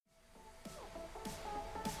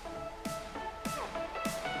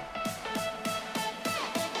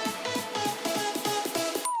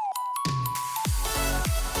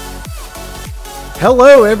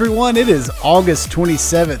Hello, everyone. It is August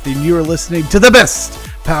 27th, and you are listening to the best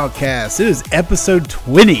podcast. It is episode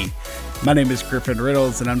 20. My name is Griffin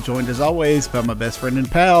Riddles, and I'm joined, as always, by my best friend and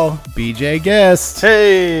pal, BJ Guest.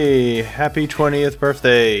 Hey, happy 20th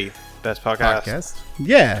birthday. Best podcast.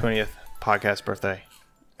 Yeah. 20th podcast birthday.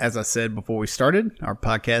 As I said before we started, our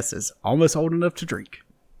podcast is almost old enough to drink.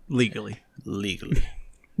 Legally.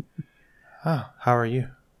 Oh, how are you?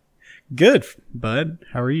 Good, bud.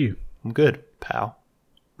 How are you? I'm good, pal.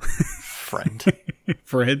 Friend.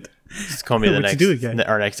 Friend. Just call me What you doing, guy?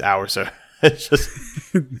 our next hour, so it's just...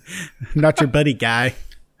 Not your buddy guy.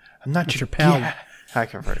 I'm not your pal. Yeah, I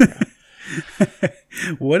can forget.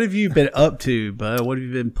 What have you been up to, bud? What have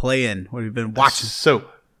you been playing? What have you been watching? So,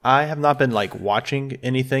 I have not been, watching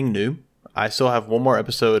anything new. I still have one more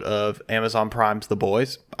episode of Amazon Prime's The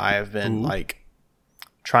Boys. I have been,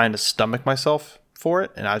 trying to stomach myself for it,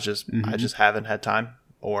 and I just haven't had time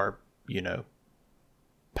or,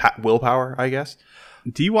 willpower, I guess.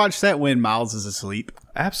 Do you watch that when Miles is asleep?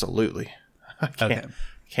 Absolutely. I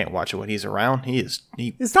can't watch it when he's around. He's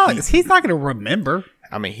not going to remember.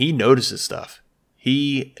 I mean, he notices stuff.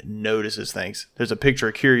 He notices things. There's a picture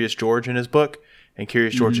of Curious George in his book, and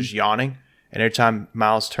Curious George is yawning. And every time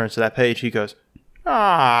Miles turns to that page, he goes,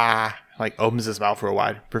 opens his mouth real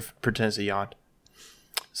wide, pretends to yawn.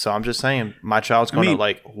 So I'm just saying, my child's going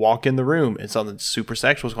to walk in the room and something super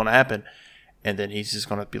sexual is going to happen. And then he's just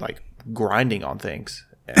going to be grinding on things.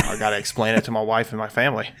 And I got to explain it to my wife and my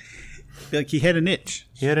family. He had an itch.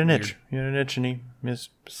 He had an itch and he is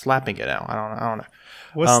slapping it out. I don't know.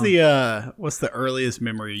 What's the earliest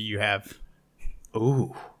memory you have?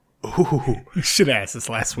 Ooh. You should have asked this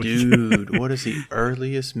last week. Dude, what is the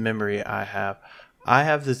earliest memory I have? I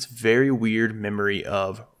have this very weird memory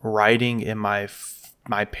of riding in my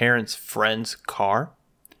parents' friend's car,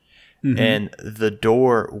 and the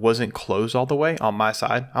door wasn't closed all the way on my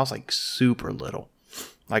side. I was super little.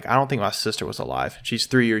 I don't think my sister was alive. She's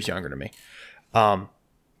 3 years younger than me.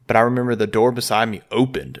 But I remember the door beside me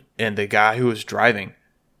opened, and the guy who was driving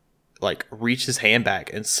reached his hand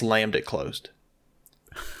back and slammed it closed.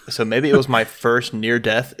 So maybe it was my first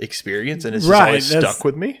near-death experience, and it's just always stuck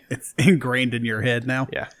with me. It's ingrained in your head now.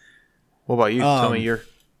 Yeah. What about you? Tell me your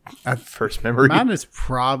first memory. Mine is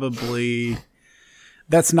probably...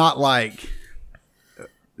 That's not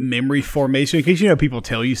memory formation, because people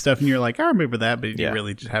tell you stuff and you're like, I remember that, but you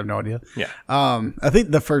really just have no idea. Yeah. I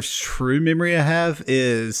think the first true memory I have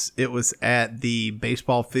is it was at the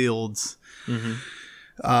baseball fields.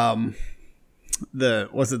 The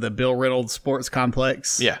Bill Reynolds Sports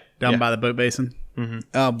Complex? Yeah. Down by the boat basin.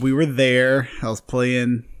 We were there. I was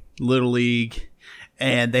playing Little League,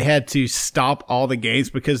 and they had to stop all the games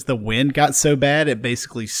because the wind got so bad it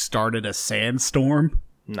basically started a sandstorm.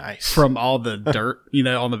 Nice. From all the dirt,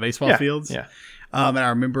 on the baseball fields. Yeah. And I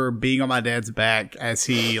remember being on my dad's back as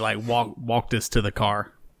he walked us to the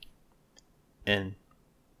car. And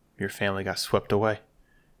your family got swept away.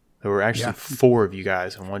 There were actually 4 of you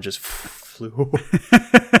guys, and one just flew.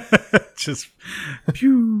 Just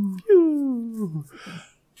pew, pew.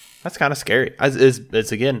 That's kind of scary.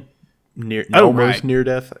 It's again almost near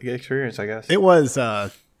death experience, I guess. It was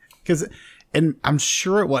because, and I'm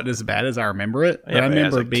sure it wasn't as bad as I remember it. But I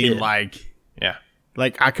remember being I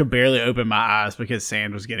could barely open my eyes because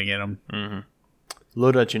sand was getting in them.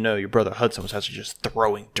 Little did you know, your brother Hudson was actually just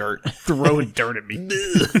throwing dirt at me.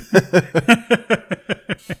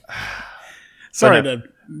 Sorry to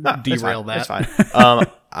derail that. That's fine.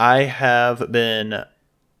 I have been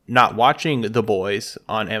not watching The Boys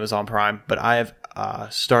on Amazon Prime, but I have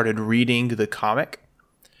started reading the comic.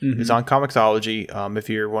 It's on Comixology. If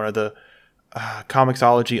you're one of the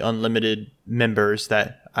Comixology Unlimited members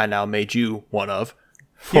that I now made you one of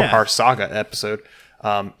for our Saga episode,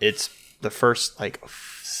 it's the first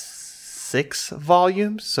 6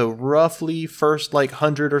 volumes, so roughly first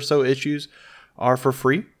 100 or so issues are for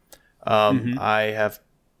free. I have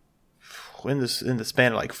in the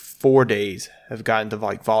span of 4 days have gotten to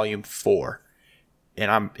volume 4,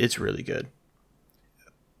 and it's really good,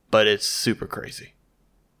 but it's super crazy.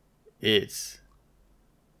 It's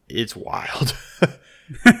wild.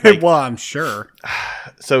 Well, I'm sure.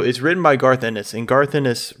 So it's written by Garth Ennis, and Garth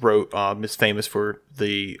Ennis wrote is famous for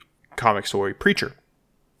the comic story Preacher.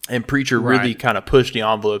 And Preacher really kind of pushed the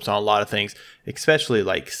envelopes on a lot of things, especially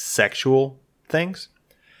sexual things.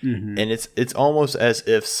 And it's almost as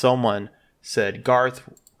if someone said, Garth,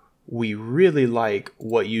 we really like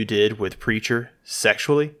what you did with Preacher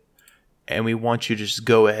sexually, and we want you to just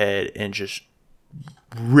go ahead and just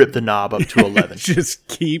rip the knob up to 11. Just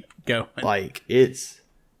keep going. It's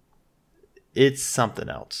something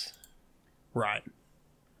else. Right.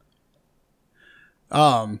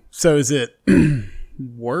 So is it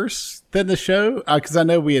worse than the show? Because I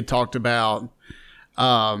know we had talked about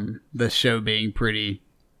the show being pretty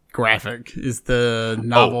graphic. Is the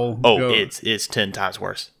novel? It's 10 times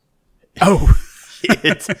worse. Oh,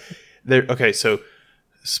 It's there. Okay, so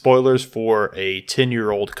spoilers for a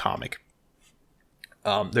 10-year-old comic.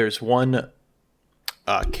 There's one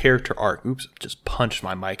character arc. Oops, just punched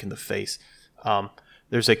my mic in the face.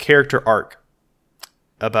 There's a character arc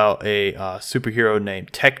about a superhero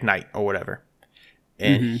named Tech Knight or whatever,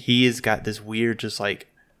 and he has got this weird, just like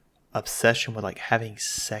obsession with like having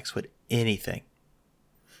sex with anything.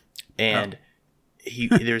 And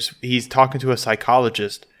he's talking to a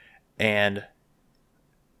psychologist, and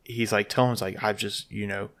he's like telling him, like, I've just,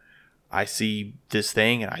 I see this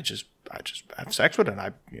thing and I just have sex with it, and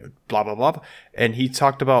I blah blah blah. And he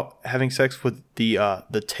talked about having sex with the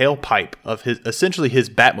tailpipe of essentially his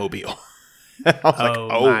Batmobile. I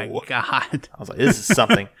was my God. I was like, this is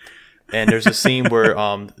something. And there's a scene where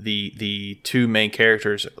the two main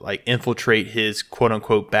characters like infiltrate his quote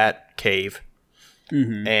unquote bat cave,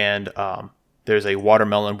 and there's a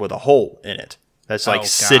watermelon with a hole in it that's like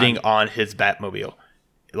sitting on his Batmobile.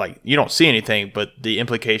 Like, you don't see anything, but the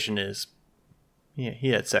implication is, yeah, he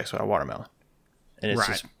had sex with a watermelon, and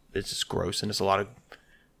it's just gross, and it's a lot of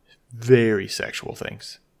very sexual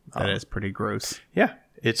things. That is pretty gross. Yeah,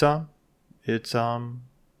 it's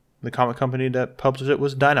the comic company that published it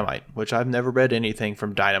was Dynamite, which I've never read anything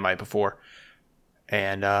from Dynamite before,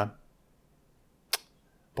 and the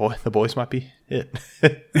boys might be it.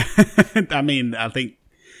 I mean, I think,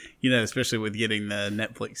 especially with getting the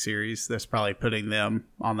Netflix series, that's probably putting them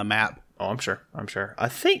on the map. Oh, I'm sure. I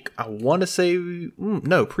want to say,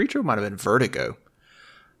 no, Preacher might have been Vertigo.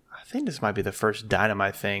 I think this might be the first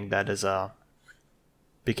Dynamite thing that is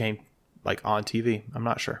became like on TV. I'm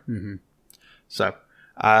not sure. So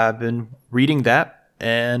I've been reading that,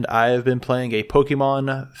 and I have been playing a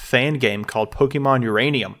Pokemon fan game called Pokemon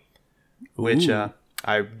Uranium, which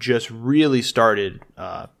I just really started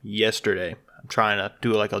yesterday. I'm trying to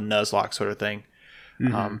do like a Nuzlocke sort of thing.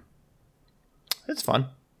 It's fun.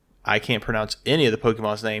 I can't pronounce any of the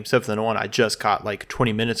Pokemon's names except for the one I just caught like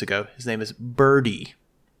 20 minutes ago. His name is Birdie.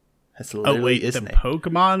 That's literally his name.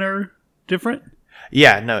 Pokemon are different?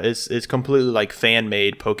 Yeah, no, it's completely like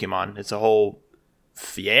fan-made Pokemon. It's a whole...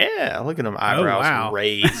 Yeah, look at them eyebrows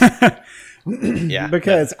raised. Yeah.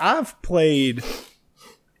 Because I've played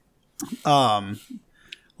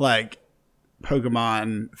like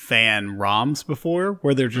Pokemon fan ROMs before,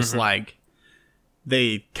 where they're just like,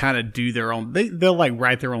 they kind of do their own, they'll like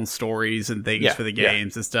write their own stories and things for the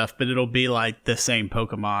games and stuff, but it'll be like the same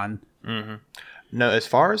Pokemon. No, as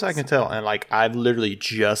far as I can tell, and like I've literally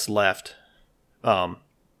just left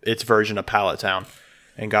its version of Pallet Town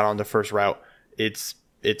and got on the first route. It's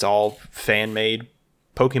all fan made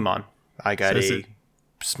Pokemon. I got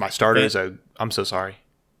my starter is a. I'm so sorry.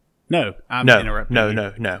 No, I'm interrupting.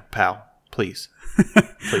 No, pal, please.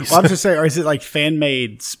 Well, I'm just saying, or is it like fan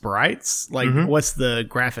made sprites? Like, what's the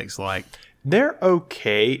graphics like? They're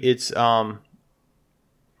okay. It's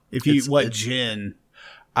what gen?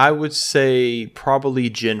 I would say probably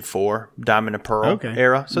Gen 4, Diamond and Pearl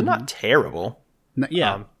era. So not terrible.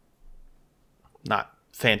 Yeah. Not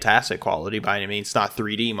fantastic quality by any means. It's not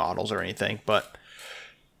 3D models or anything, but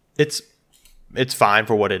it's fine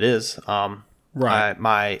for what it is.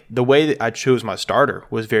 Right. The way that I chose my starter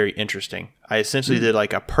was very interesting. I essentially did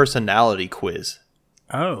like a personality quiz.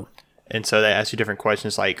 Oh. And so they ask you different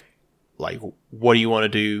questions like what do you want to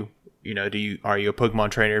do? Are you a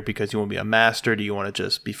Pokemon trainer because you want to be a master? Do you want to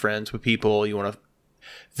just be friends with people? You want to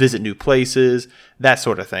visit new places? That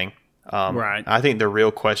sort of thing. Right. I think the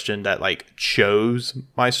real question that like chose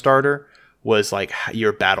my starter was like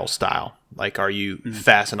your battle style. Like, are you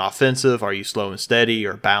fast and offensive? Are you slow and steady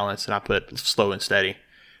or balanced? And I put slow and steady.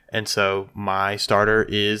 And so my starter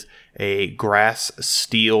is a grass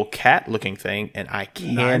steel cat looking thing, and I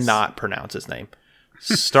cannot pronounce his name.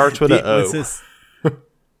 Starts with an O.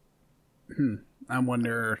 I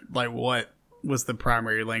wonder, like, what was the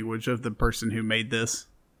primary language of the person who made this?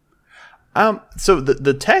 So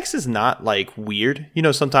the text is not like weird.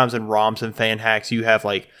 Sometimes in ROMs and fan hacks, you have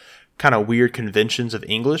like kind of weird conventions of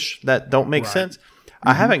English that don't make sense.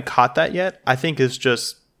 I haven't caught that yet. I think it's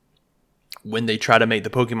just when they try to make the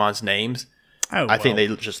Pokemon's names, I think they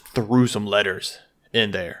just threw some letters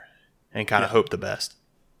in there and kind of hope the best.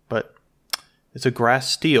 But it's a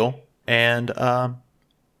grass steel, and I'm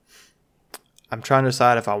trying to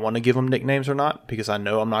decide if I want to give them nicknames or not, because I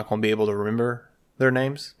know I'm not going to be able to remember their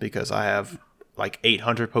names because I have like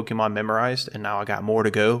 800 Pokemon memorized, and now I got more to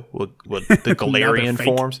go with the Galarian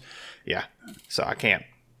forms. Yeah, so I can't.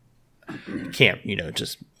 can't,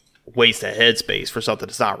 just waste a headspace for something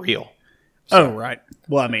that's not real. So. Oh, right.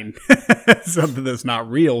 Well, I mean, something that's not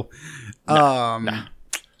real. Nah.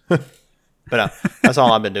 But that's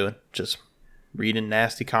all I've been doing. Just reading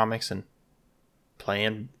nasty comics and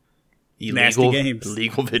playing illegal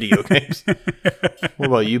video games. What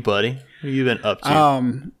about you, buddy? What have you been up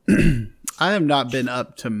to? I have not been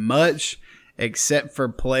up to much except for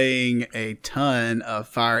playing a ton of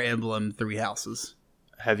Fire Emblem Three Houses.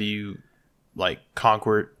 Have you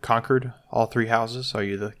conquered all three houses? Are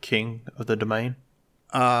you the king of the domain?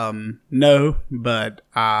 No, but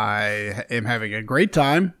I am having a great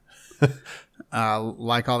time.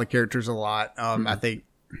 Like all the characters a lot. I think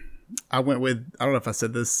I went with, I don't know if I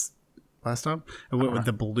said this last time. I went with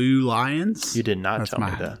the Blue Lions. You did not tell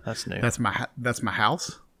me that. That's new. That's my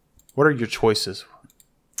house. What are your choices?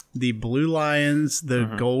 The Blue Lions, the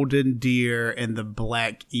Golden Deer, and the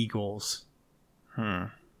Black Eagles.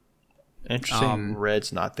 Interesting.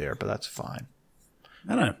 Red's not there, but that's fine.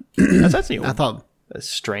 I don't know. That's I thought a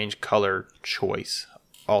strange color choice.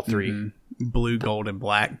 All three. Blue, gold, and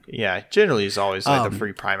black. Yeah, generally it's always like the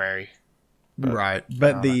three primary. But, right.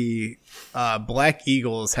 But the Black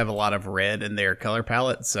Eagles have a lot of red in their color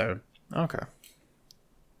palette, so. Okay.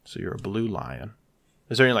 So you're a Blue Lion.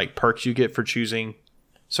 Is there any perks you get for choosing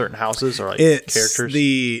certain houses or characters?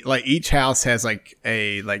 Each house has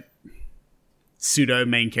a pseudo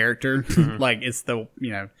main character. It's the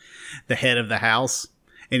head of the house,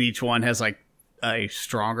 and each one has a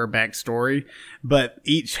stronger backstory, but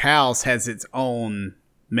each house has its own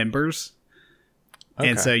members. Okay.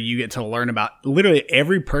 And so you get to learn about literally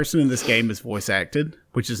every person in this game is voice acted,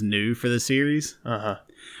 which is new for the series.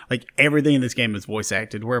 Everything in this game is voice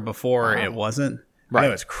acted, where before it wasn't. Right. I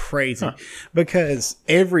know, it's crazy because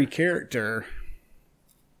every character.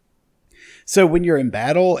 So when you're in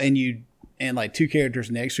battle and two characters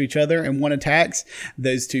next to each other and one attacks,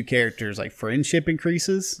 those two characters friendship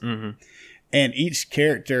increases. And each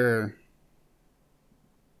character,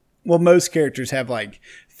 most characters have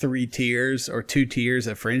 3 tiers or 2 tiers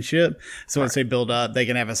of friendship. So once they build up, they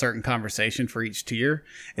can have a certain conversation for each tier.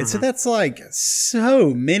 And so that's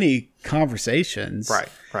so many conversations.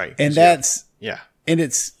 Right. And and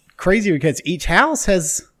it's crazy because each house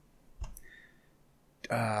has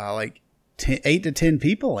 8 to 10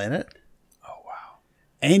 people in it.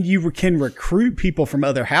 And you can recruit people from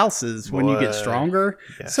other houses when you get stronger.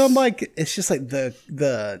 Yes. So I'm it's just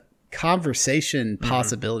the conversation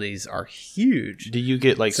possibilities are huge. Do you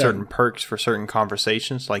get certain perks for certain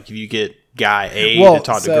conversations? If you get guy A to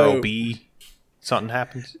talk to girl B, something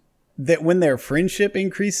happens? That when their friendship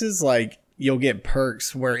increases, you'll get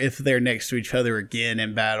perks where if they're next to each other again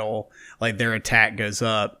in battle, their attack goes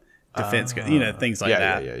up, defense goes, things like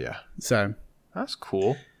that. Yeah. So that's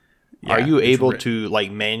cool. Yeah, are you able to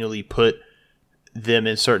manually put them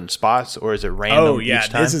in certain spots, or is it random? Each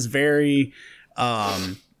time? This is very.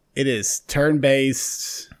 It is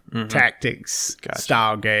turn-based tactics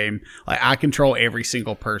style game. I control every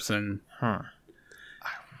single person.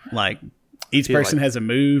 Each person has a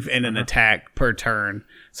move and an attack per turn.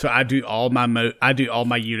 So I do all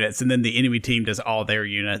my units, and then the enemy team does all their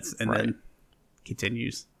units, and then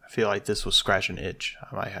continues. I feel like this will scratch an itch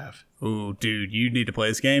I might have. Ooh, dude, you need to play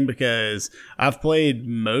this game because I've played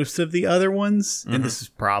most of the other ones, and this is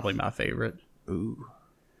probably my favorite. Ooh,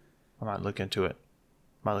 I might look into it.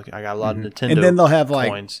 I got a lot of Nintendo, and then they'll have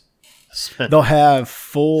coins. They'll have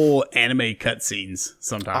full anime cutscenes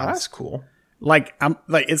sometimes. Oh, that's cool.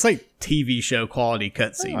 It's TV show quality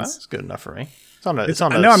cutscenes. Oh, that's good enough for me. It's on a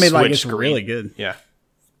Switch it's screen. Really good. Yeah.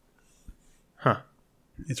 Huh.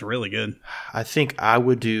 It's really good. I think I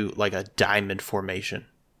would do a diamond formation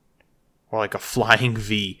or a flying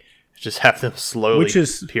V. Just have them slowly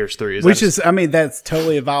pierce through. That's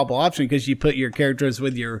totally a viable option because you put your characters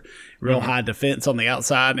with your real high defense on the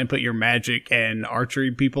outside and put your magic and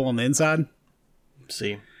archery people on the inside.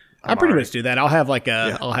 See, I pretty much do that. I'll have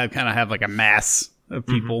I'll have a mass of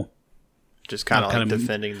people. Just kind of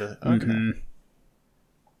defending the. Okay.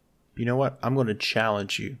 You know what? I'm going to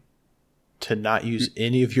challenge you to not use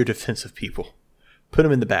any of your defensive people. Put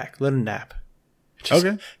them in the back. Let them nap.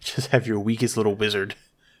 Just have your weakest little wizard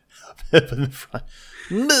up in the front.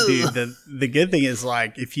 Dude, the good thing is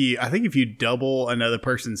if you double another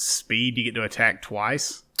person's speed, you get to attack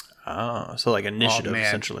twice. Oh, so initiative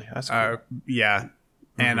essentially. That's cool. Yeah,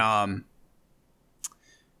 and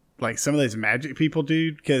some of those magic people,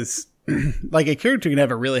 dude, because a character can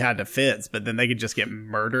have a really high defense, but then they could just get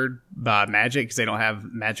murdered by magic because they don't have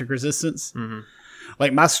magic resistance.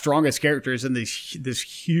 My strongest character is in this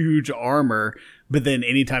huge armor, but then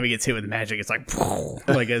anytime he gets hit with magic, it's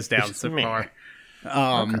goes down so far.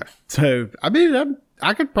 So I mean,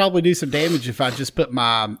 I could probably do some damage if I just put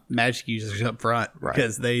my magic users up front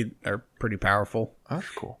because they are pretty powerful. That's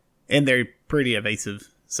cool. And they're pretty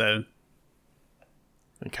evasive. So,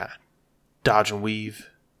 and kind of dodge and weave.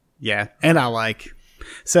 Yeah, and I like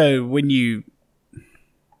so when you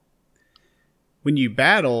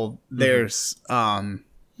battle, there's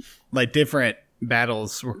like different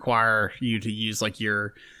battles require you to use like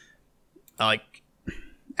your like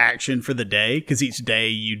action for the day because each day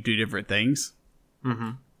you do different things.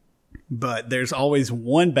 Mm-hmm. But there's always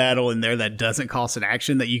one battle in there that doesn't cost an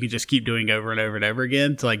action that you can just keep doing over and over and over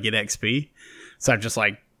again to like get XP. So I just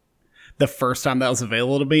like the first time that was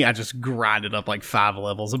available to me, I just grinded up like 5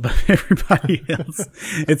 levels above everybody else.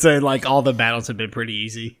 And so like all the battles have been pretty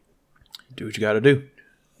easy. Do what you got to do.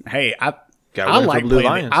 Hey, I like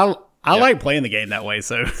playing. I like playing the game that way.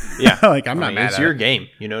 So yeah, like I'm not mad. It's your game.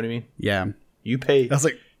 You know what I mean? Yeah, you pay. I was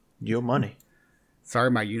like, your money.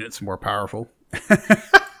 Sorry, my unit's more powerful.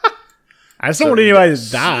 I just don't want anybody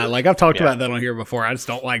to die. Like I've talked about that on here before. I just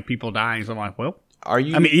don't like people dying. So I'm like, well, are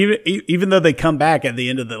you? I mean, even though they come back at the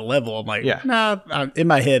end of the level, I'm like, nah. In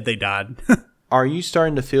my head, they died. Are you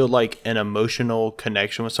starting to feel like an emotional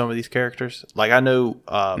connection with some of these characters? Like I know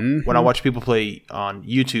when I watch people play on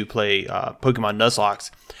YouTube play Pokemon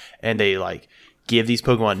Nuzlocke, and they like give these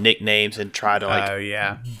Pokemon nicknames and try to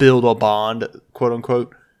like build a bond, quote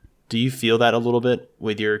unquote. Do you feel that a little bit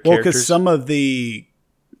with your characters? Well, because some of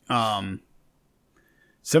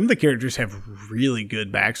the characters have really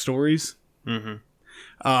good backstories. Mm-hmm.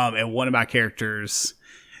 And one of my characters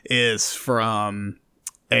is from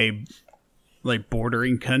a like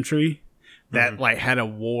bordering country that like had a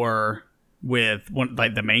war with one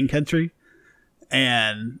like the main country,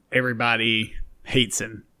 and everybody hates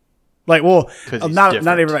him. Like, well, not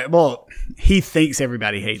everybody. Well, he thinks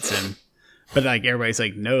everybody hates him. But like everybody's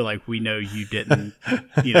like, no, like we know you didn't,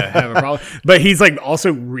 have a problem. But he's like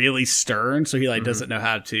also really stern, so he like doesn't know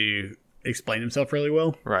how to explain himself really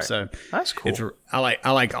well. Right. So that's cool.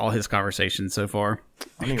 I like all his conversations so far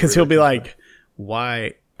because he'll be like,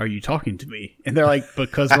 "Why are you talking to me?" And they're like,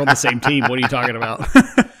 "Because we're on the same team. What are you talking about?"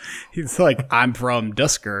 He's like, "I'm from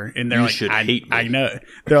Dusker," and they're you like, should hate me. I know."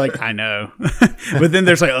 They're like, "I know," but then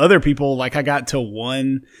there's like other people. Like I got to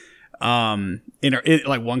one.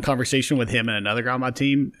 Like one conversation with him and another guy on my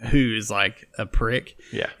team who is like a prick.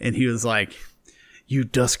 Yeah. And he was like, "You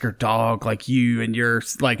Dusker dog, like you and your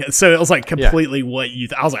like," so it was like completely what you,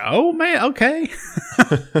 I was like, oh man, okay.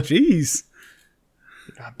 Jeez.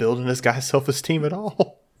 You're not building this guy's self-esteem at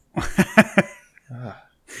all.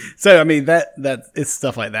 So, I mean, that it's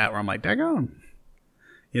stuff like that where I'm like, daggone.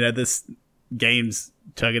 This game's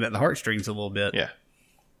tugging at the heartstrings a little bit. Yeah.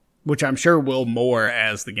 Which I'm sure will more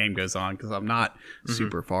as the game goes on because I'm not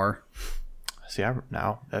super far. See,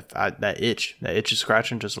 that itch is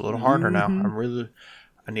scratching just a little harder now.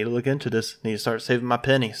 I need to look into this. Need to start saving my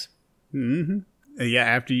pennies. Mm-hmm. Yeah,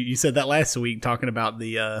 after you said that last week talking about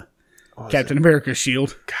the Captain America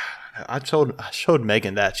shield. God, I showed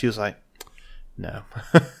Megan that. She was like, no.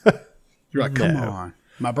 You're like, come on.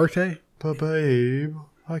 My birthday? But babe,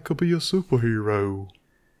 I could be a superhero.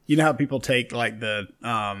 You know how people take like the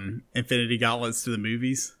Infinity Gauntlets to the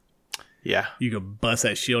movies? Yeah. You could bust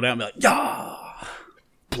that shield out and be like, yeah.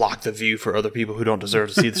 Block the view for other people who don't deserve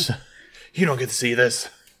to see this. You don't get to see this.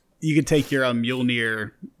 You could take your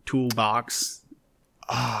Mjolnir toolbox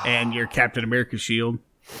and your Captain America shield.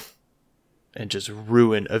 And just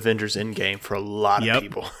ruin Avengers Endgame for a lot of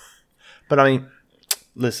people. But I mean,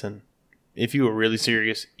 listen, if you were really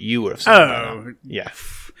serious, you would have seen that. Yeah.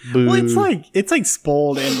 Boo. Well, it's like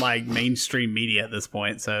spoiled in like mainstream media at this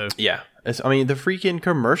point. So yeah, the freaking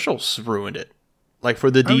commercials ruined it. Like for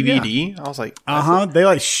the DVD, I was like, they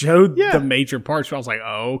like showed the major parts. So I was like,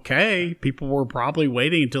 okay, people were probably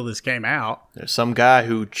waiting until this came out. There's some guy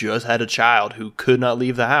who just had a child who could not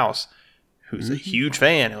leave the house, who's a huge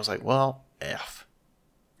fan. It was like, well, F.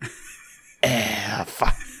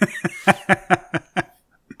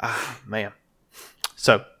 Man.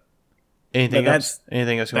 So. Anything else you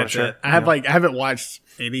want to share? I haven't watched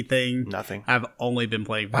anything. Nothing. I've only been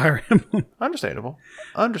playing Fire Emblem. Understandable.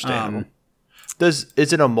 Is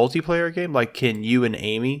it a multiplayer game? Like, can you and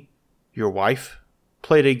Amy, your wife,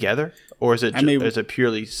 play together, or is it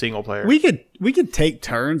purely single player? We could take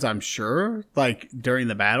turns. I'm sure, like during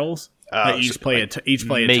the battles. Each play a turn.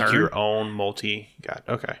 Make your own multi.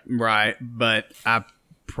 Okay. Right, but I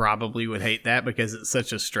probably would hate that because it's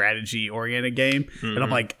such a strategy oriented game, and I'm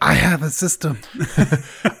like, I have a system.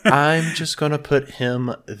 I'm just gonna put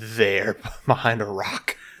him there behind a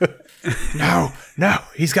rock. No,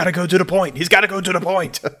 he's got to go to the point.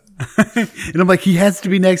 And I'm like, he has to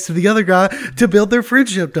be next to the other guy to build their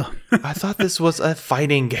friendship up. I thought this was a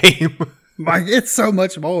fighting game. Like, it's so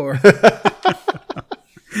much more.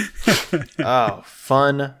 Oh,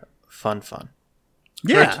 fun.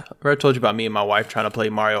 Yeah. I told you about me and my wife trying to play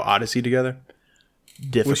Mario Odyssey together.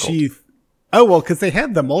 Difficult. Oh, well, because they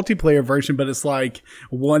have the multiplayer version, but it's like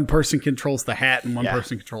one person controls the hat and one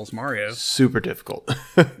person controls Mario. Super difficult.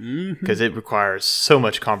 Because it requires so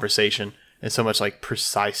much conversation and so much like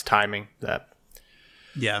precise timing that.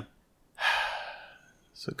 Yeah.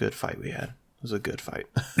 It's a good fight we had. It was a good fight.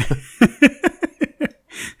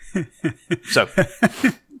 So,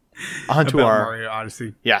 on to our Mario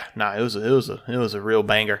Odyssey. Yeah, it was a real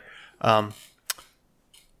banger. That's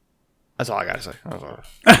all I gotta say.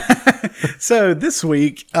 So this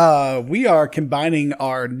week, we are combining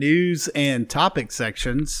our news and topic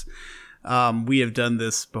sections. We have done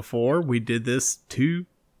this before. We did this 2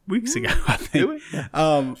 weeks ago, I think. Yeah.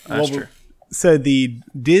 That's true. So the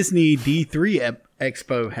Disney D23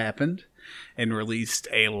 Expo happened and released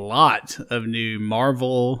a lot of new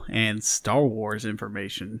Marvel and Star Wars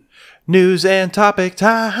information. News and topic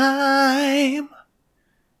time.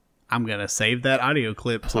 I'm going to save that audio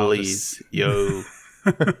clip. Please. Yo.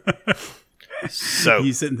 So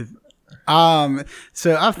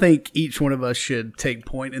I think each one of us should take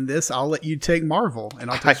point in this. I'll let you take Marvel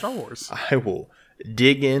and I'll take Star Wars. I will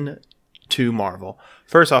dig in to Marvel.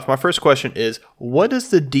 First off, my first question is, what does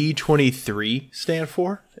the D23 stand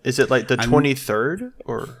for? Is it like the 23rd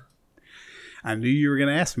or? I knew you were going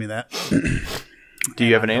to ask me that. Do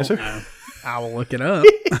you have an answer? I will look it up.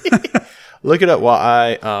 Look it up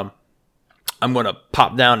while I'm going to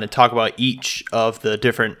pop down and talk about each of the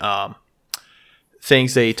different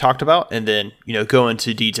things they talked about, and then go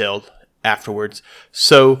into detail afterwards.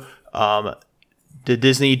 So the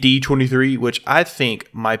Disney D23, which I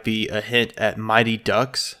think might be a hint at Mighty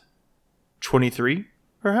Ducks 23,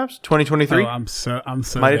 perhaps 2023. Oh, I'm so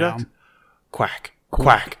Mighty down. Ducks. Quack,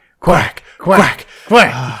 quack, quack, quack,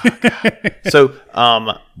 quack. So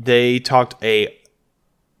they talked a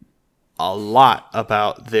lot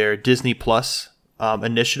about their Disney Plus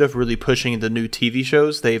initiative, really pushing the new TV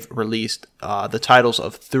shows. They've released the titles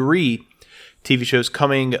of 3 TV shows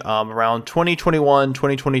coming around 2021,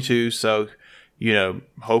 2022. So,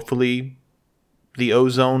 hopefully the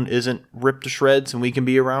ozone isn't ripped to shreds and we can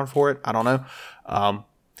be around for it. I don't know.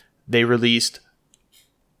 They released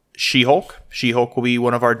She-Hulk. She-Hulk will be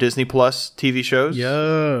one of our Disney Plus TV shows.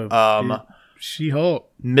 Yeah.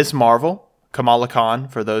 She-Hulk. Miss Marvel. Kamala Khan,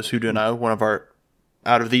 for those who do know, one of our,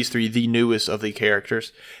 out of these 3, the newest of the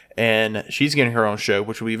characters. And she's getting her own show,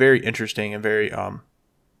 which will be very interesting and very, I'm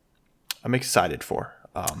excited for.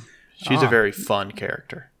 She's a very fun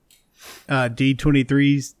character.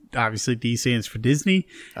 D23, obviously D stands for Disney,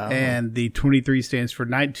 and the 23 stands for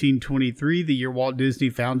 1923, the year Walt Disney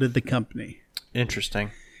founded the company.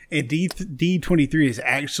 Interesting. And D23 is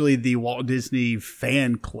actually the Walt Disney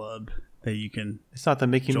fan club that you can. It's not the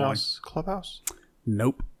Mickey join. Mouse Clubhouse?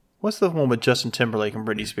 Nope. What's the one with Justin Timberlake and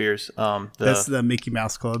Britney Spears? That's the Mickey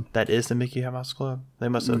Mouse Club. That is the Mickey Mouse Club? They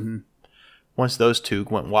must have. Once those two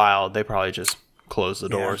went wild, they probably just closed the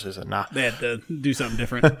doors. Is it not? They had to do something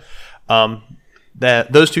different.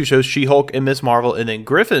 Those 2 shows, She-Hulk and Miss Marvel, and then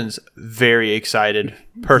Griffin's very excited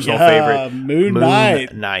personal favorite, Moon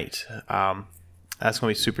Knight. That's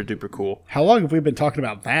gonna be super duper cool. How long have we been talking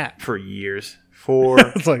about that? For years.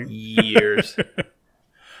 Years.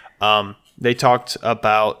 They talked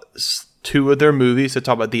about 2 of their movies. They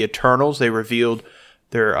talked about the Eternals. They revealed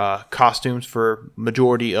their costumes for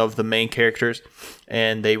majority of the main characters,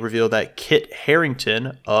 and they revealed that Kit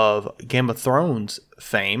Harington of Game of Thrones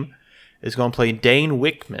fame is going to play Dane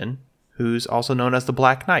Wickman, who's also known as the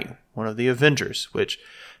Black Knight, one of the Avengers, which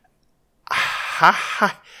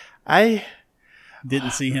I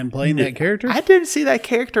didn't see him playing that character. I didn't see that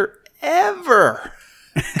character ever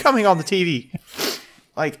coming on the TV.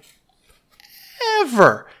 Like,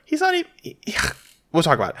 ever. He's not even. We'll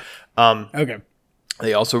talk about it. Okay.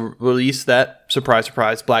 They also released that, surprise,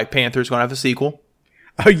 surprise, Black Panther's going to have a sequel.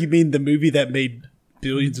 Oh, you mean the movie that made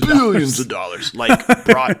billions of dollars? Like,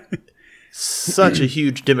 brought such a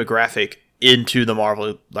huge demographic into the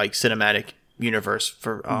Marvel, like, cinematic universe.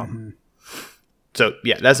 So,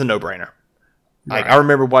 yeah, that's a no-brainer. Like, I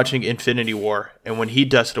remember watching Infinity War, and when he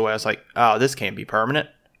dusted away, I was like, oh, this can't be permanent.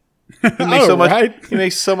 He makes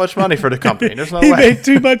so much money for the company. There's no way. He made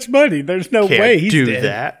too much money. There's no way he's do dead.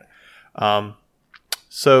 that.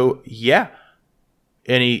 So yeah.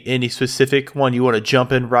 Any specific one you want to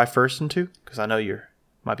jump in right first into? Because I know you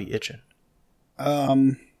might be itching.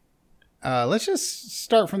 let's just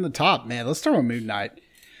start from the top, man. Let's start with Moon Knight.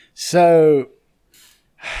 So,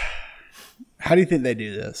 how do you think they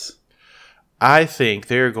do this? I think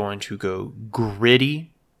they're going to go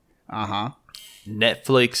gritty.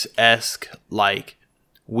 Netflix-esque, like,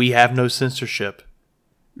 we have no censorship.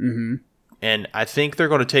 Mm-hmm. And I think they're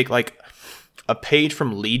going to take, like, a page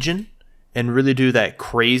from Legion and really do that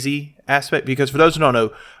crazy aspect. Because for those who don't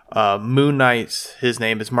know, Moon Knight's, his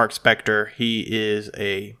name is Mark Spector.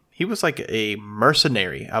 He was like a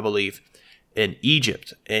mercenary, I believe, in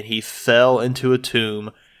Egypt. And he fell into a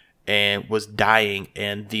tomb and was dying.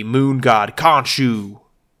 And the moon god, Khonshu,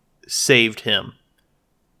 saved him.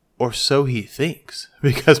 Or so he thinks.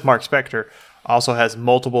 Because Mark Spector also has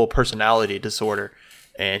multiple personality disorder.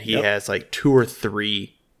 And he has like 2 or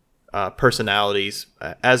 3 personalities,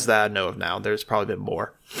 as that I know of now. There's probably been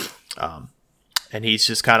more. And he's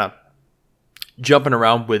just kind of jumping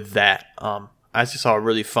around with that. I just saw a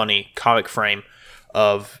really funny comic frame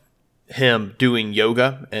of him doing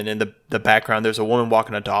yoga. And in the background, there's a woman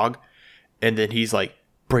walking a dog. And then he's like,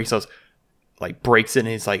 breaks it and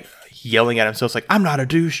he's like yelling at himself. It's like, I'm not a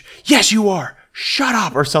douche. Yes, you are. Shut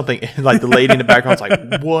up or something. And like the lady in the background's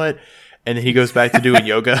like, what? And then he goes back to doing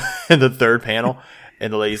yoga in the third panel.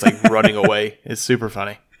 And the lady's like running away. It's super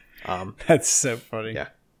funny. That's so funny. Yeah.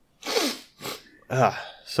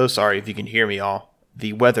 So sorry if you can hear me all.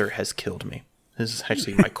 The weather has killed me. This is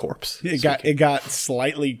actually my corpse. It got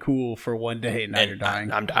slightly cool for one day and now you're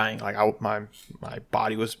dying. I'm dying. Like my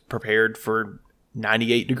body was prepared for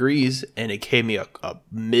 98 degrees and it gave me a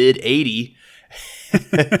mid 80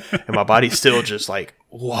 and my body's still just like,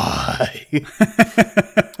 why?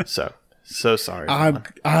 So sorry.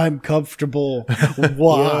 I'm comfortable.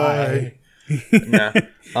 Why? Nah.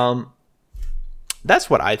 That's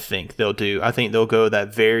what I think they'll do. I think they'll go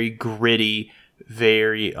that very gritty,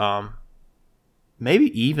 very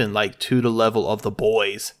maybe even like to the level of The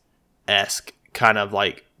Boys-esque kind of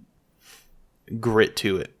like grit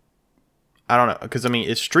to it. I don't know, because I mean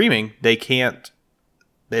it's streaming. They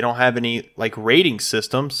don't have any like rating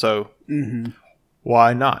system, so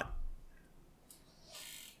why not?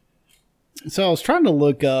 So I was trying to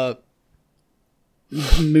look up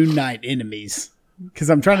Moon Knight enemies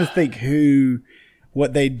because I'm trying to think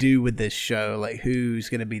what they do with this show, like who's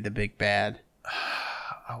going to be the big bad.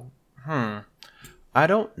 I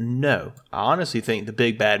don't know. I honestly think the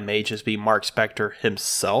big bad may just be Mark Spector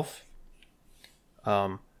himself.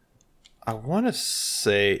 I want to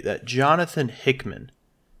say that Jonathan Hickman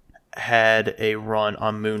had a run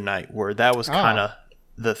on Moon Knight where that was kind of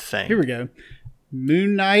the thing. Here we go.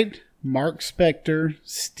 Moon Knight, Mark Spector,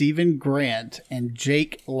 Stephen Grant, and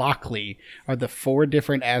Jake Lockley are the 4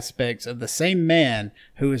 different aspects of the same man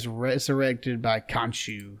who is resurrected by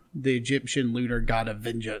Khonshu, the Egyptian lunar god of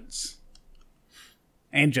vengeance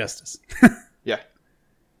and justice. Yeah.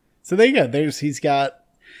 So there you go.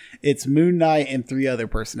 It's Moon Knight and 3 other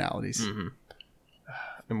personalities.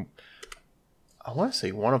 And I want to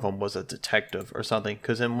say one of them was a detective or something,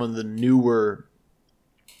 because in one of the newer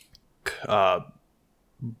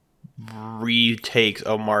retakes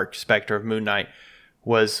of Mark Spector of Moon Knight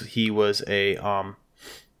he was a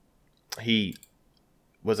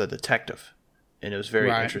detective, and it was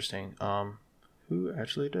very interesting. Who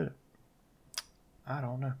actually did it? I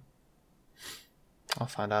don't know. I'll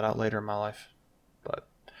find out later in my life, but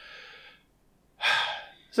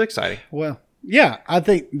it's exciting. Well, yeah, I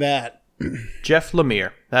think that Jeff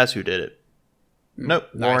Lemire, that's who did it. Nope,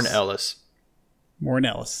 nice. Warren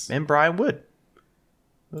Ellis, and Brian Wood.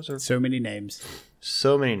 Those are so many names.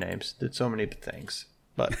 So many names. Did so many things.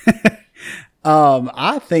 But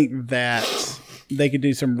I think that they could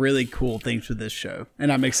do some really cool things with this show,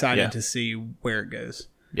 and I'm excited to see where it goes.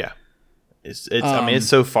 Yeah. It's I mean, it's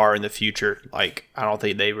so far in the future. Like, I don't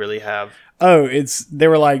think they really have. Oh, they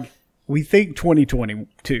were like, we think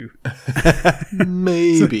 2022.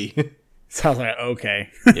 Maybe. So I was like, okay.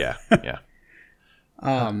 Yeah.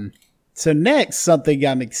 So next, something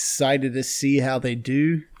I'm excited to see how they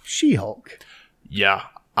do, She-Hulk. Yeah,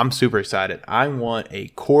 I'm super excited. I want a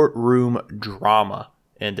courtroom drama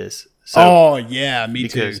in this. So, me too.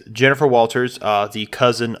 Because Jennifer Walters, the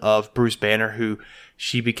cousin of Bruce Banner, who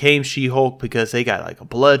she became She-Hulk because they got like a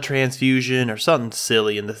blood transfusion or something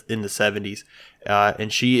silly in the 70s,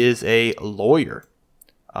 and she is a lawyer.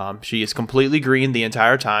 She is completely green the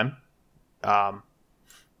entire time,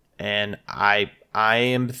 and I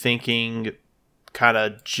am thinking kind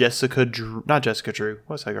of not Jessica Drew.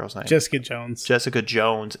 What's that girl's name? Jessica Jones. Jessica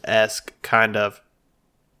Jones-esque kind of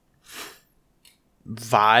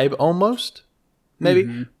vibe almost,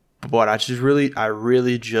 maybe. But I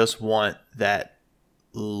really just want that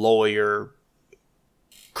lawyer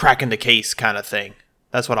cracking the case kind of thing.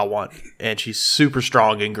 That's what I want. And she's super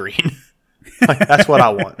strong and green. Like, that's what I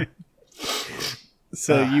want.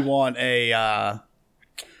 So you want a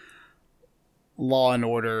Law and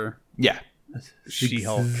Order? Yeah,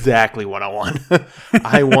 She-Hulk. Exactly what I want.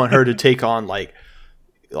 I want her to take on like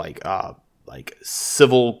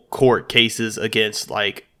civil court cases against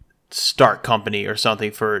like Stark Company or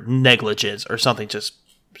something for negligence or something just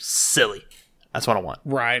silly. That's what I want.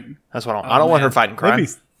 Right. That's what I want. I don't want her fighting crime.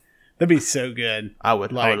 That'd be so good. I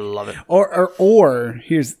would love it. Or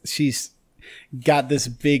she's got this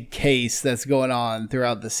big case that's going on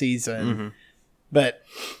throughout the season, but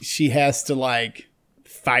she has to like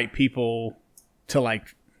fight people to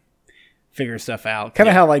like figure stuff out. Kind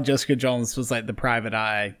of how like Jessica Jones was like the private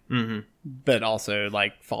eye, but also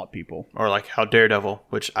like fought people. Or like how Daredevil,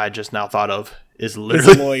 which I just now thought of, is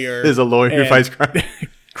literally a lawyer who fights crime.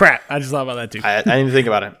 Crap, I just thought about that too. I didn't even think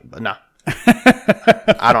about it, but no.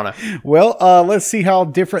 I don't know. Well, let's see how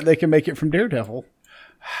different they can make it from Daredevil.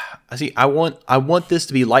 I want this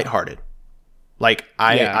to be lighthearted. Like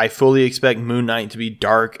I fully expect Moon Knight to be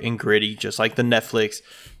dark and gritty, just like the Netflix,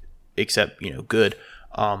 except good.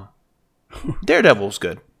 Daredevil's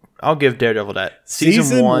good. I'll give Daredevil that.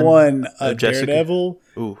 Season one of Daredevil.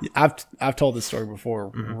 Ooh. I've told this story before.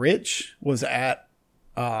 Rich was at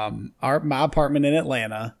my apartment in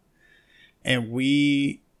Atlanta, and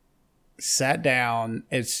we sat down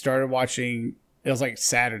and started watching. It was like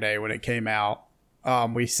Saturday when it came out.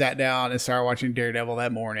 We sat down and started watching Daredevil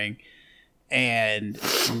that morning, and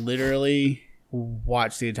literally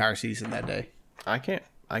watched the entire season that day. I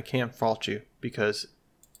can't fault you because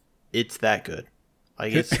it's that good.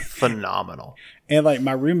 Like, it's phenomenal. And like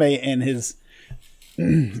my roommate and his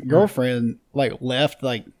girlfriend like left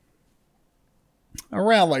like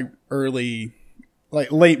around like early,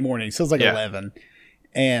 like late morning. So it was like 11.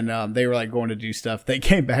 And they were like going to do stuff. They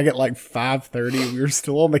came back at like 5:30. We were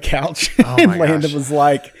still on the couch. And Landon was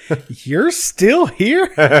like, "You're still here?"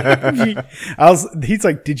 He's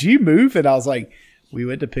like, "Did you move?" And I was like, "We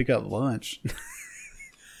went to pick up lunch."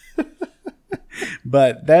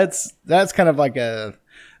 But that's kind of like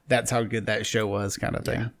that's how good that show was kind of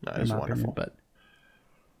thing. Yeah, that is wonderful. Opinion,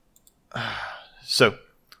 but so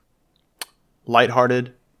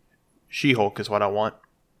lighthearted She-Hulk is what I want.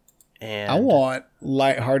 And I want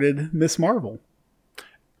lighthearted Miss Marvel.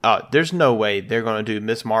 There's no way they're going to do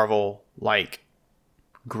Miss Marvel like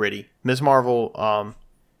gritty. Miss Marvel,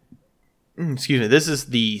 excuse me, this is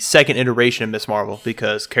the second iteration of Miss Marvel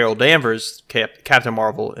because Carol Danvers, Captain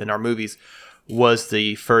Marvel in our movies, was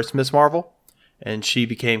the first Miss Marvel, and she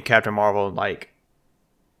became Captain Marvel in like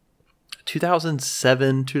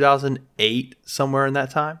 2007, 2008, somewhere in that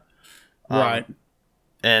time. Right.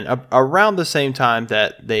 And around the same time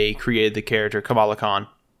that they created the character Kamala Khan,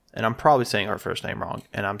 and I'm probably saying her first name wrong,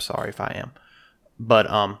 and I'm sorry if I am, but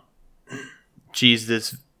she's a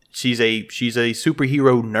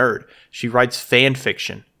superhero nerd. She writes fan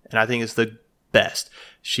fiction, and I think it's the best.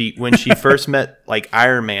 When she first met like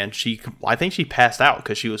Iron Man, I think she passed out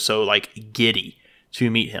because she was so like giddy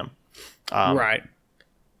to meet him. Right.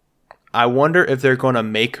 I wonder if they're going to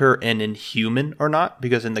make her an Inhuman or not,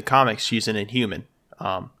 because in the comics she's an Inhuman.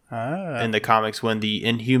 In the comics, when the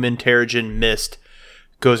Inhuman Terrigen Mist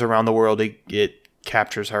goes around the world, it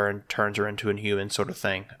captures her and turns her into Inhuman, sort of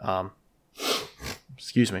thing.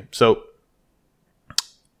 Excuse me. So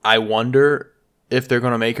I wonder if they're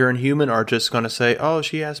going to make her Inhuman or just going to say, "Oh,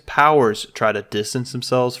 she has powers," try to distance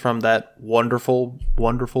themselves from that wonderful,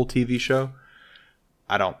 wonderful TV show.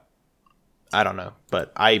 I don't know,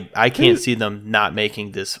 but I can't see them not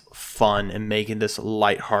making this fun and making this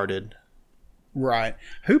lighthearted. Right.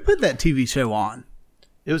 Who put that TV show on?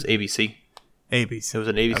 It was ABC. ABC. It was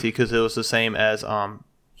an ABC because it was the same as Agents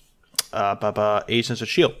of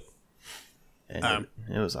S.H.I.E.L.D. And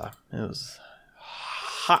it was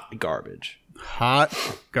hot garbage.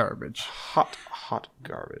 Hot garbage. Hot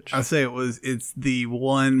garbage. I say it's the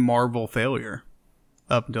one Marvel failure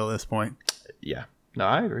up until this point. Yeah. No,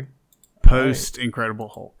 I agree. Post Incredible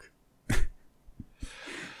Hulk.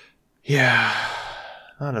 Yeah.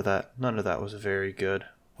 None of that was very good,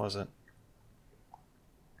 was it?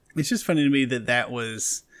 It's just funny to me that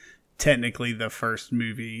was technically the first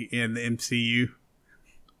movie in the MCU.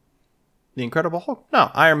 The Incredible Hulk?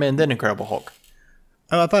 No, Iron Man, then Incredible Hulk.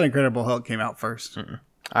 Oh, I thought Incredible Hulk came out first.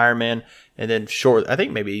 Iron Man, and then I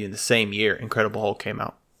think maybe in the same year, Incredible Hulk came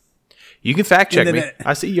out. You can fact check me.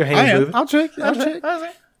 I see your hands moving. I'll check.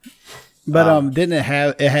 But didn't it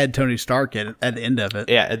had Tony Stark at the end of it?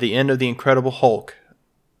 Yeah, at the end of the Incredible Hulk,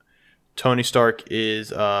 Tony Stark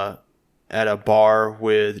is at a bar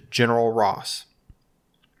with General Ross,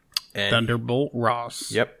 And, Thunderbolt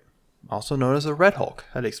Ross. Yep. Also known as the Red Hulk.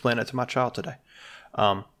 I had to explain it to my child today.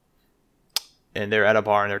 And they're at a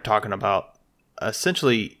bar and they're talking about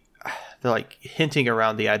essentially, they're like hinting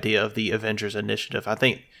around the idea of the Avengers Initiative. I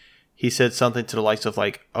think he said something to the likes of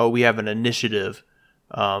like, oh, we have an initiative.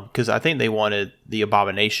 Because I think they wanted the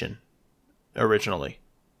Abomination originally.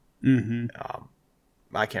 Mm-hmm.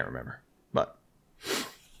 I can't remember. But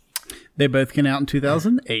they both came out in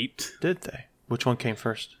 2008. Did they? Which one came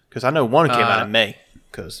first? Because I know one came out in May.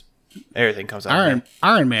 Because everything comes out in May.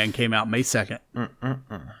 Iron Man came out May 2nd.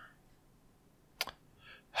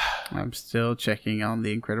 I'm still checking on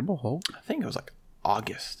the Incredible Hulk. I think it was like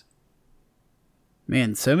August.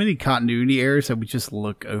 Man, so many continuity errors that we just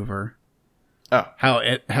look over. Oh. How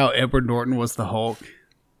Edward Norton was the Hulk.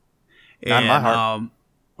 Not in my heart.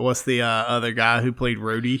 What's the other guy who played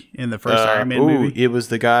Rhodey in the first Iron Man movie? It was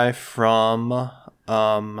the guy from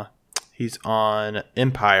he's on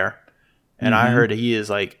Empire. And I heard he is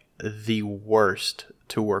like the worst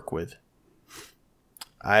to work with.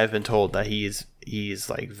 I have been told that he's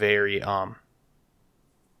like very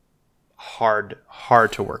hard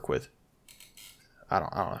to work with. I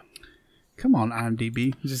don't know. Come on,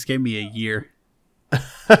 IMDb. You just gave me a year.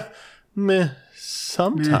 Meh.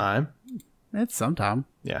 Sometime. That's sometime.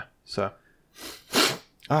 Yeah. So.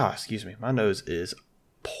 Excuse me. My nose is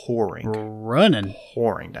pouring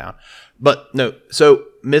down. But no. So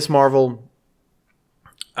Miss Marvel.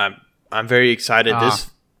 I'm very excited.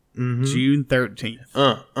 June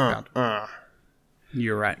 13th.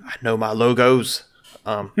 You're right. I know my logos.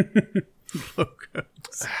 Logos.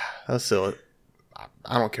 That's silly.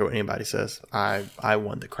 I don't care what anybody says. I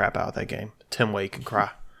won the crap out of that game. Tim Wade can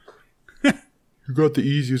cry. You got the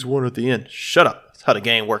easiest one at the end. Shut up. That's how the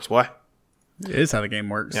game works, boy. It is how the game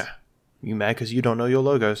works. Yeah. You mad because you don't know your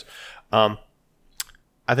logos. I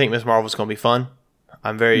think Miss Marvel's going to be fun.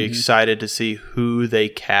 I'm very excited to see who they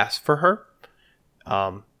cast for her.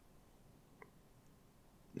 And,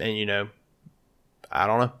 I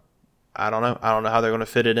don't know. I don't know how they're going to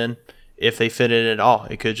fit it in. If they fit it at all,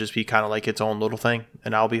 it could just be kind of like its own little thing,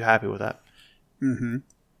 and I'll be happy with that.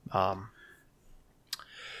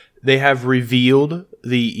 They have revealed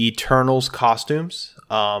the Eternals costumes.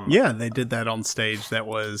 Yeah, they did that on stage.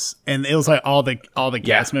 And it was like all the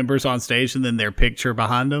cast members on stage, and then their picture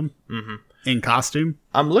behind them in costume.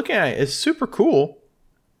 I'm looking at it; it's super cool.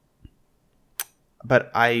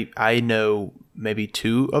 But I know maybe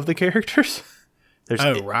two of the characters.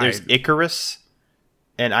 There's Icarus,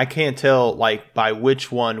 and I can't tell like by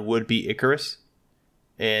which one would be Icarus.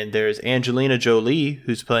 And there's Angelina Jolie,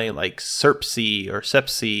 who's playing like Serpsy or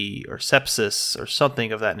Sepsi or Sepsis or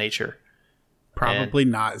something of that nature. Probably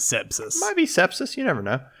not Sepsis. Might be Sepsis. You never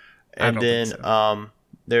know. And then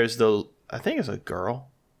there's I think it's a girl.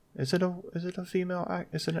 Is it a female?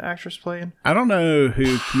 Is it an actress playing? I don't know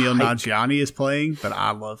who Kumail Nanjiani is playing, but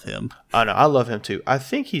I love him. I know. I love him too. I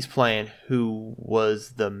think he's playing who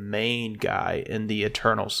was the main guy in the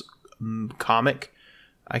Eternals comic.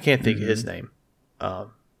 I can't think of his name.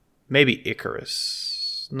 Maybe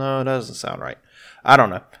Icarus. No, that doesn't sound right. I don't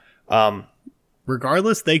know.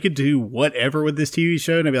 Regardless, they could do whatever with this TV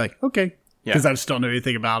show, and I'd be like, okay, because I just don't know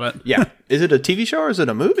anything about it. Yeah. Is it a TV show or is it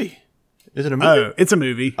a movie? Is it a movie? Oh, it's a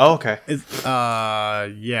movie. Oh, okay. It's,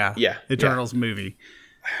 yeah. Eternals movie.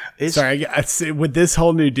 Sorry, with this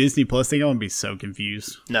whole new Disney Plus thing, I'm going to be so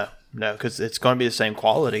confused. No, because it's going to be the same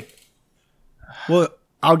quality. Well,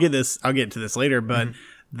 I'll get to this later, but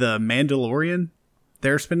The Mandalorian,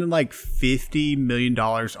 they're spending like $50 million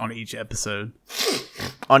on each episode.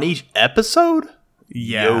 On each episode?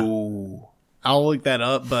 Yeah. Yo. I'll look that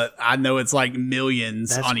up, but I know it's like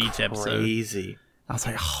millions on each episode. Crazy. I was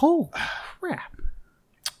like, holy crap.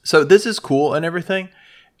 So this is cool and everything.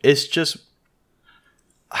 It's just,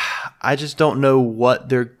 I just don't know what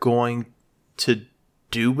they're going to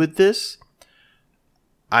do with this.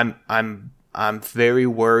 I'm very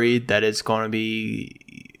worried that it's going to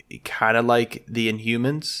be kind of like the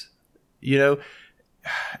Inhumans,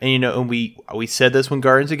 And we said this when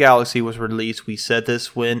Guardians of the Galaxy was released. We said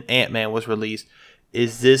this when Ant-Man was released.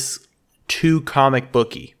 Is this too comic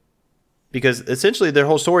booky? Because essentially their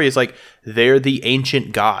whole story is like they're the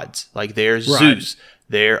ancient gods. Like they're Zeus,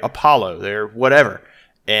 they're Apollo, they're whatever.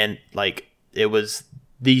 And like it was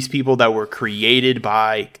these people that were created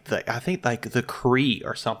by I think like the Kree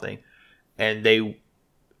or something. And they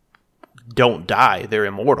don't die. They're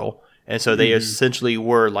immortal. And so they essentially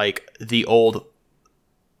were like the old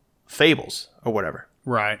fables or whatever.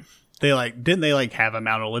 Right. Didn't they have a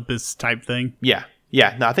Mount Olympus type thing? Yeah.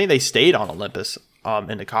 Yeah. No, I think they stayed on Olympus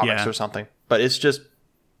in the comics or something. But it's just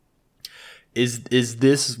is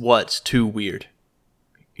this what's too weird?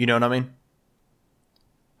 You know what I mean?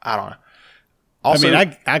 I don't know. Also,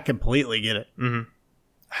 I completely get it.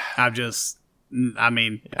 I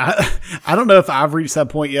don't know if I've reached that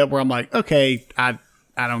point yet where I'm like, okay, I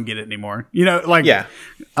don't get it anymore. You know, like, yeah.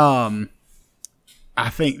 I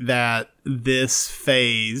think that this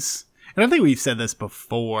phase, and I think we've said this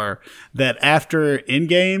before, that after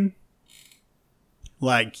Endgame,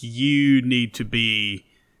 like, you need to be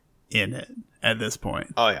in it at this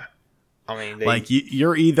point. Oh, yeah. I mean, like,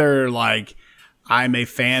 you're either like, I'm a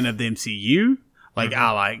fan of the MCU, like,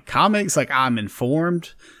 I like comics, like, I'm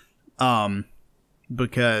informed,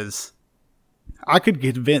 because I could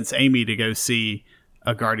convince Amy to go see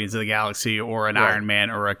a Guardians of the Galaxy or an Iron Man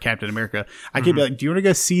or a Captain America. I could be like, do you want to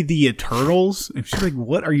go see the Eternals? And she's like,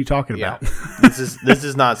 what are you talking about? this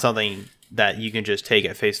is not something that you can just take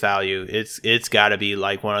at face value. It's got to be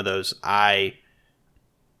like one of those, I'm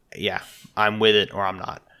with it or I'm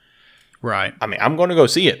not. Right. I mean, I'm going to go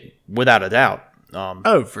see it without a doubt.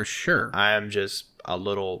 For sure. I am just a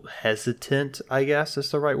little hesitant, I guess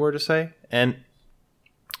is the right word to say. And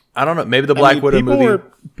I don't know. Maybe the Black Widow movie.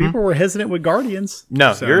 People were hesitant with Guardians.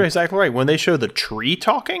 No, you're exactly right. When they show the tree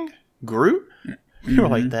talking Groot, you were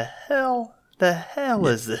like, the hell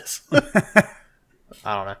is this?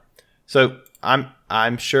 I don't know. So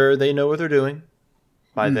I'm sure they know what they're doing.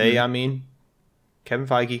 By they, I mean Kevin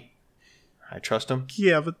Feige. I trust him.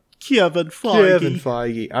 Kevin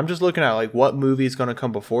Feige. I'm just looking at like what movie is going to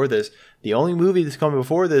come before this. The only movie that's coming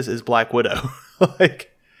before this is Black Widow. Like.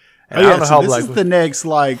 I don't know how this is the next,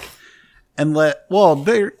 like,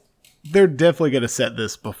 they're definitely going to set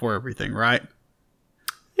this before everything, right?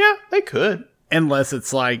 Yeah, they could. Unless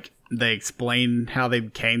it's like they explain how they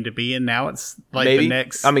came to be, and now it's like maybe the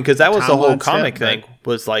next. I mean, because that was the whole comic thing.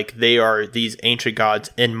 Was like they are these ancient gods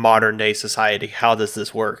in modern day society. How does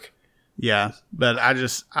this work? Yeah, but I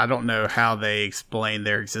don't know how they explain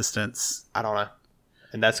their existence. I don't know,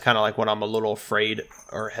 and that's kind of like what I'm a little afraid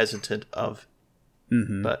or hesitant of.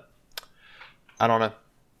 But. I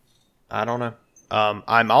don't know.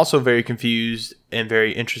 I'm also very confused and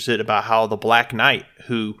very interested about how the Black Knight,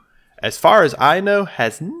 who, as far as I know,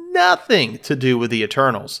 has nothing to do with the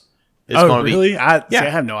Eternals, is going to be. I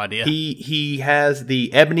have no idea. He has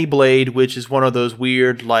the Ebony Blade, which is one of those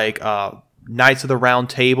weird like Knights of the Round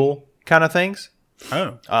Table kind of things.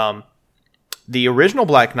 Oh. The original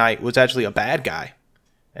Black Knight was actually a bad guy.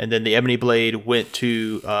 And then the Ebony Blade went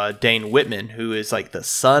to Dane Whitman, who is like the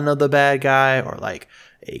son of the bad guy or like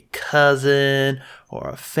a cousin or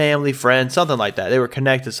a family friend, something like that. They were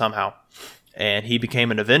connected somehow. And he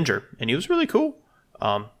became an Avenger. And he was really cool.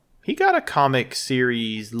 He got a comic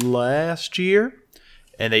series last year.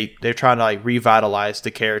 And they're trying to like revitalize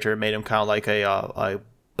the character and made him kind of like a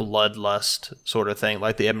bloodlust sort of thing.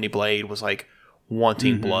 Like the Ebony Blade was like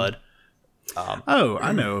wanting blood.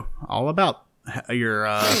 I know all about your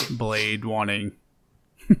blade wanting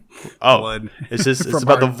blood. It's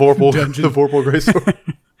about the Vorpal Greysword.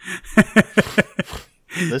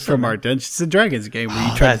 From our Dungeons and Dragons game where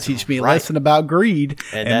you tried to teach me a lesson about greed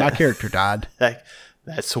and my character died. That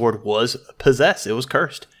sword was possessed. It was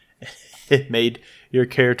cursed. It made your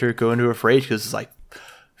character go into a rage because it's like,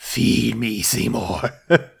 feed me, Seymour.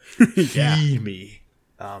 Feed me.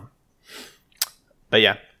 But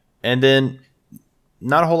yeah. And then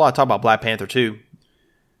not a whole lot to talk about Black Panther 2.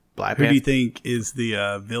 Who do you think is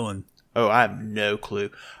the villain? Oh, I have no clue.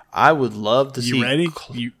 I would love to see. You ready?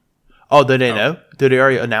 Did they know? Did they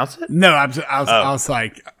already announce it? No, I was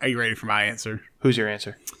like, are you ready for my answer? Who's your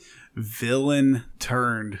answer? Villain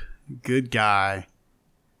turned good guy.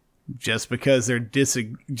 Just because they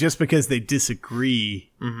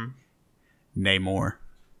disagree. Namor.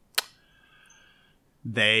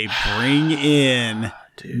 They bring in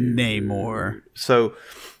Namor. So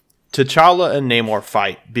T'Challa and Namor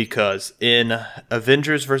fight because in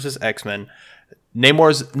Avengers versus X-Men,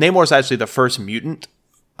 Namor's actually the first mutant.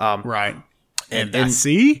 Right. And that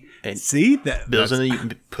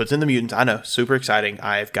puts in the mutants. I know, super exciting.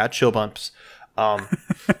 I've got chill bumps.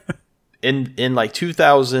 In like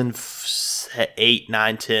 2008,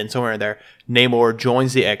 9, 10, somewhere in there, Namor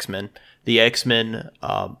joins the X-Men. The X-Men,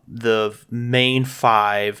 the main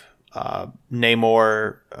five,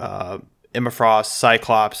 Namor, Emma Frost,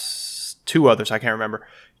 Cyclops, two others, I can't remember,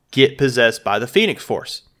 get possessed by the Phoenix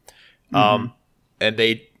Force. And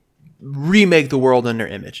they remake the world in their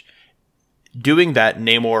image. Doing that,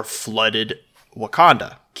 Namor flooded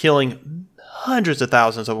Wakanda, killing hundreds of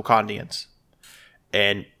thousands of Wakandians.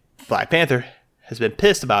 And Black Panther has been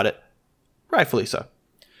pissed about it, rightfully so.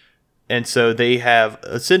 And so they have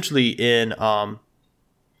essentially in a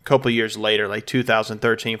couple of years later, like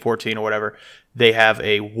 2013, 14 or whatever, they have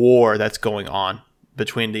a war that's going on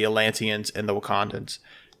between the Atlanteans and the Wakandans.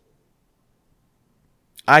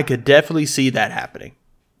 I could definitely see that happening.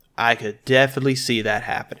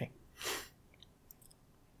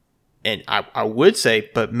 And I would say,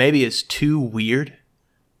 but maybe it's too weird.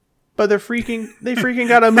 But they freaking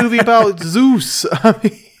got a movie about Zeus. I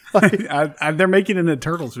mean, like, they're making an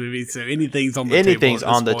Turtles movie, so anything's on the table. Anything's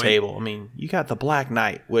on the table. I mean, you got the Black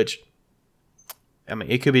Knight, which, I mean,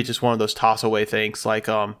 it could be just one of those toss away things, like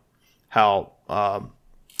how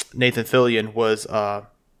Nathan Fillion was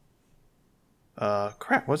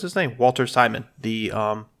what's his name? Walter Simon. The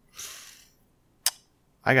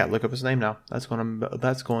I gotta look up his name now. That's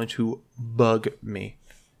going to bug me.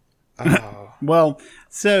 Oh. Well,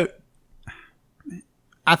 so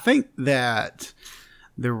I think that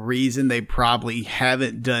the reason they probably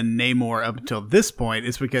haven't done Namor up until this point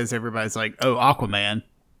is because everybody's like, "Oh, Aquaman."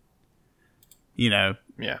 You know.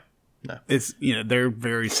 Yeah. No. It's, you know, they're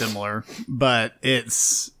very similar, but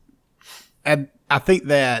and I think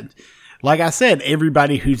that, like I said,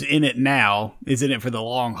 everybody who's in it now is in it for the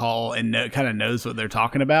long haul and kind of knows what they're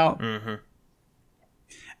talking about. Mm-hmm.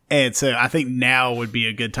 And so I think now would be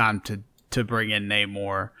a good time to bring in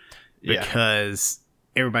Namor, because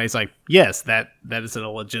everybody's like, yes, that is a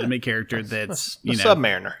legitimate character. That's the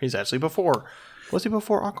Submariner. He's actually was he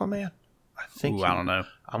before Aquaman? I think. I don't know.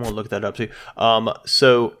 I'm gonna look that up too.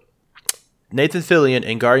 So Nathan Fillion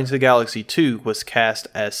in Guardians of the Galaxy 2 was cast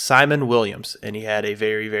as Simon Williams, and he had a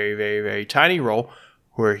very, very, very, very tiny role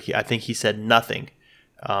where I think he said nothing.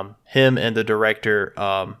 Him and the director,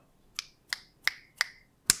 I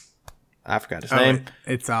forgot his name.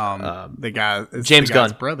 It's the guy, it's James the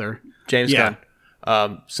guy's Gunn, brother, James Gunn.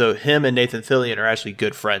 So him and Nathan Fillion are actually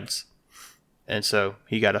good friends, and so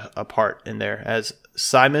he got a part in there as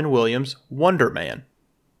Simon Williams, Wonder Man,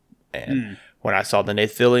 and. When I saw that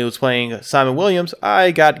Nathan Fillion was playing Simon Williams,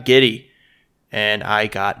 I got giddy, and I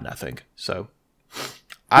got nothing. So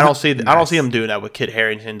I don't see him doing that with Kit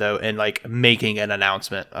Harington though, and like making an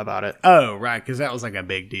announcement about it. Oh, right, because that was like a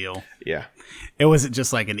big deal. Yeah, it wasn't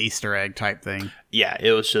just like an Easter egg type thing. Yeah,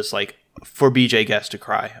 it was just like for BJ Guest to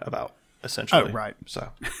cry about, essentially. Oh, right. So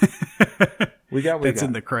that's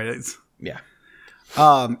in the credits. Yeah.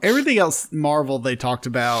 Everything else Marvel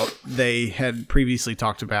they had previously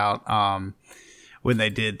talked about when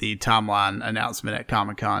they did the timeline announcement at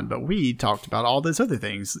Comic-Con, but we talked about all those other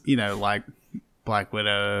things, you know, like Black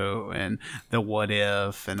Widow and the What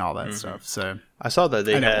If and all that stuff. So I saw that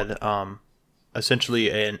they had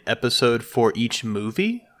essentially an episode for each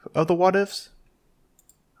movie of the What Ifs.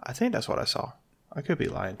 I think that's what I saw. I could be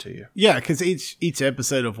lying to you. Yeah, because each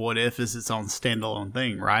episode of What If is its own standalone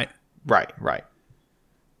thing, right? Right.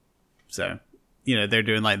 So, you know, they're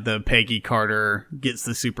doing like the Peggy Carter gets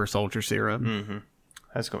the super soldier serum. Mm-hmm.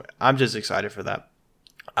 That's cool. I'm just excited for that.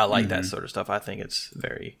 I like that sort of stuff. I think it's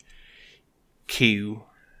very cute.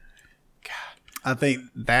 God. I think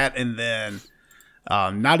that, and then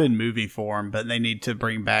not in movie form, but they need to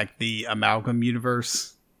bring back the Amalgam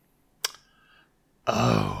universe.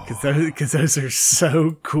 Oh, because those are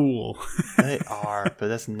so cool. They are, but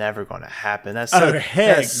that's never going to happen. That's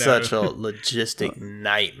such a logistic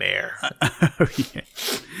nightmare. Oh, yeah.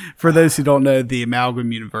 For those who don't know, the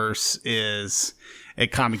Amalgam universe is a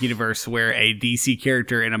comic universe where a DC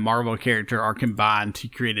character and a Marvel character are combined to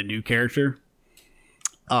create a new character.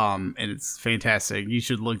 And it's fantastic. You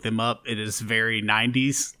should look them up. It is very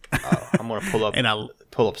 90s. I'm going to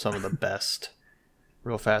pull up some of the best.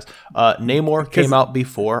 Real fast. Namor came out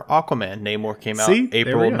before Aquaman. Namor came out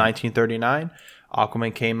April 1939.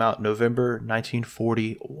 Aquaman came out November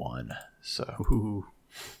 1941. So, ooh,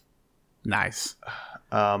 nice.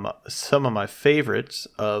 Some of my favorites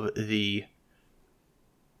of the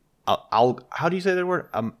how do you say that word?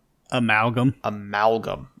 Amalgam.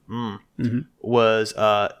 Was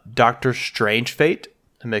Doctor Strange Fate,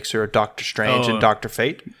 a mixture of Doctor Strange and Doctor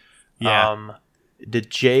Fate. Yeah. The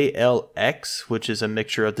JLX, which is a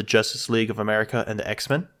mixture of the Justice League of America and the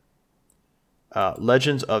X-Men.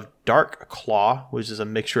 Legends of Dark Claw, which is a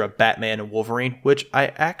mixture of Batman and Wolverine, which I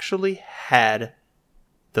actually had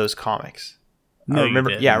those comics. No, I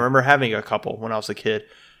remember having a couple when I was a kid.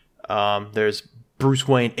 There's Bruce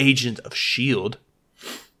Wayne, Agent of S.H.I.E.L.D.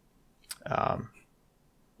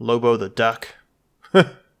 Lobo the Duck.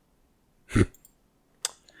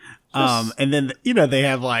 And then, you know, they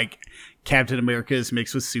have like Captain America is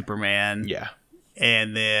mixed with Superman. Yeah.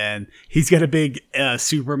 And then he's got a big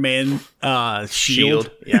Superman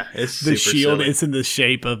shield. Yeah, it's the super shield. silly. It's in the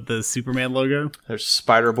shape of the Superman logo. There's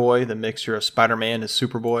Spider-Boy, the mixture of Spider-Man and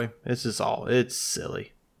Superboy. It's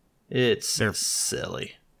silly. They're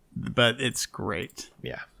silly. But it's great.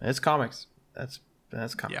 Yeah, it's comics. That's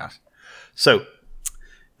comics. Yeah. So,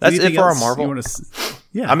 That's Anything it for our else Marvel. you wanna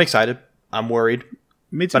yeah. I'm excited. I'm worried.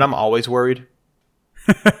 Me too. But I'm always worried.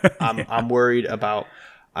 I'm worried about.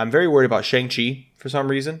 I'm very worried about Shang-Chi for some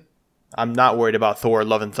reason. I'm not worried about Thor: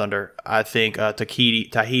 Love and Thunder. I think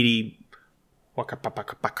Tahiti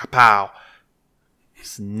Wakapapakapau.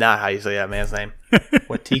 It's not how you say that man's name.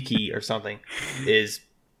 Watiki or something is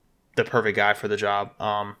the perfect guy for the job.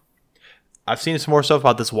 I've seen some more stuff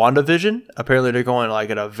about this WandaVision. Apparently, they're going like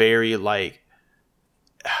at a very like.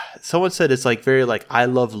 Someone said it's like very like I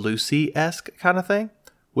Love Lucy-esque kind of thing,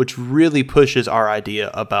 which really pushes our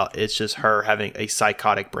idea about it's just her having a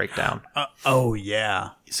psychotic breakdown. Oh, yeah.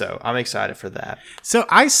 So I'm excited for that. So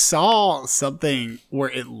I saw something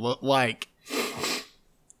where it looked like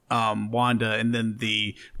Wanda and then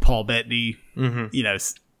the Paul Bettany,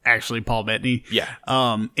 actually Paul Bettany,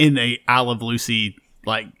 in a I Love Lucy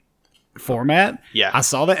like format. Yeah. I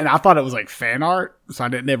saw that and I thought it was like fan art, so I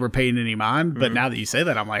didn't ever pay it any mind. But now that you say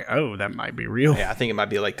that, I'm like, oh, that might be real. Yeah, I think it might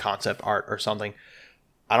be like concept art or something.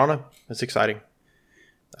 I don't know. It's exciting.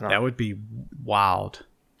 That would be wild.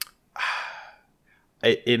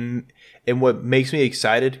 And what makes me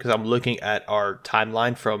excited, because I'm looking at our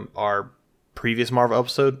timeline from our previous Marvel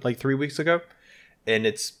episode like 3 weeks ago, and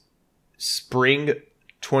it's spring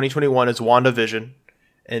 2021 is WandaVision,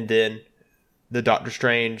 and then the Doctor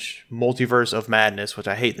Strange Multiverse of Madness, which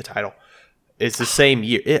I hate the title. It's the same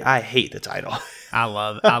year. I hate the title. I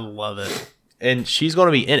love it. And she's going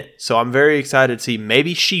to be in it. So I'm very excited to see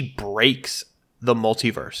maybe she breaks the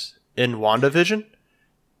multiverse in WandaVision.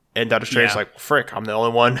 And Doctor Strange's like, frick, I'm the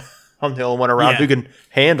only one around who can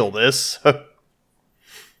handle this.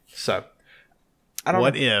 So I don't know.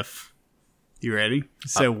 What if you ready?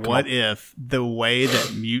 So what if the way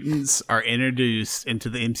that mutants are introduced into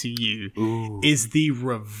the MCU is the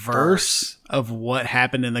reverse of what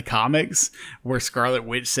happened in the comics, where Scarlet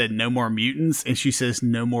Witch said no more mutants and she says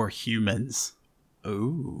no more humans.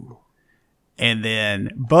 Ooh. And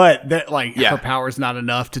then, but that her power is not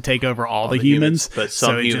enough to take over all the humans. But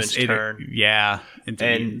some humans turn. Into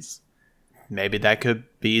mutants. Maybe that could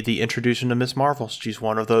be the introduction to Miss Marvel. She's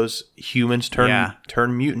one of those humans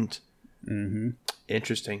turn mutant. Mm-hmm.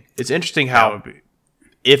 Interesting. It's interesting how,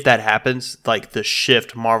 if that happens, like the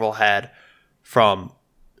shift Marvel had from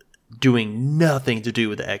doing nothing to do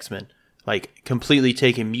with the X-Men, like completely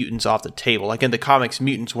taking mutants off the table. Like in the comics,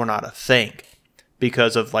 mutants were not a thing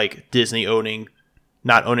because of like Disney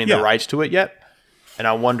not owning the rights to it yet. And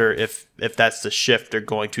I wonder if that's the shift they're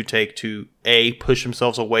going to take to A, push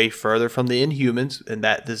themselves away further from the Inhumans and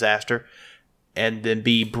that disaster, and then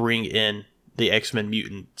B, bring in the X-Men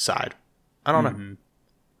mutant side. I don't know.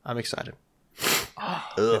 I'm excited.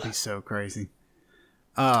 That'd be so crazy.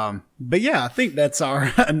 But yeah, I think that's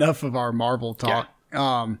enough of our Marvel talk.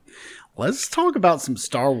 Yeah. Let's talk about some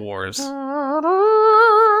Star Wars. Man.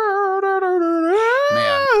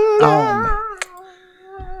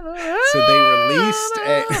 So they released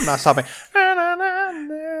I'm not stopping.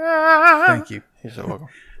 Thank you. You're so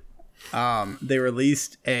welcome. They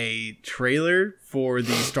released a trailer for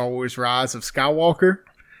the Star Wars Rise of Skywalker.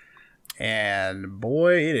 And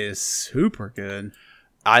boy, it is super good.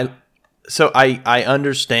 I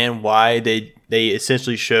understand why they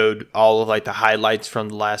essentially showed all of like the highlights from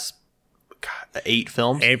the last 8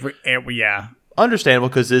 films. Every understandable,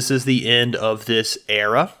 because this is the end of this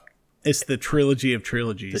era. It's the trilogy of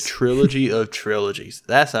trilogies. The trilogy of trilogies.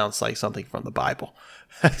 That sounds like something from the Bible.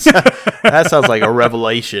 That sounds like a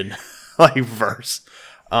Revelation like verse.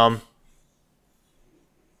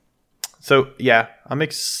 So yeah, I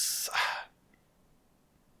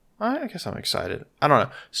guess I'm excited. I don't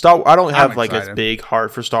know. I don't have like as big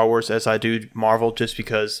heart for Star Wars as I do Marvel, just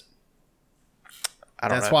because I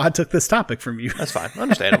don't know. That's why I took this topic from you. That's fine.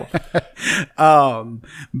 Understandable.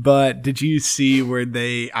 But did you see where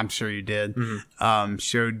I'm sure you did,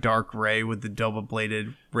 showed Dark Rey with the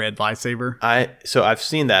double-bladed red lightsaber? So I've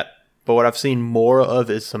seen that, but what I've seen more of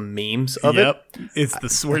is some memes of it.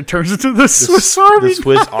 It's where it turns into the Swiss Army knife. The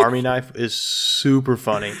Swiss Army knife is super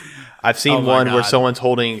funny. I've seen one where someone's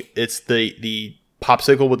holding, it's the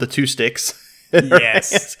popsicle with the 2 sticks.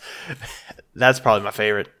 Yes. That's probably my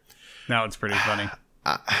favorite. No, it's pretty funny.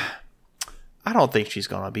 I don't think she's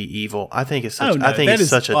gonna be evil. I think it's such. Oh, no, I think it's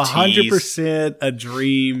such a 100% a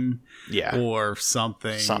dream. Yeah, or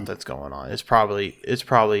something. Something's going on. It's probably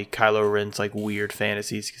Kylo Ren's like weird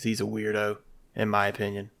fantasies, because he's a weirdo, in my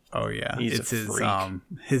opinion. Oh yeah, it's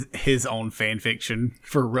his own fan fiction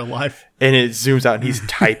for real life. And it zooms out and he's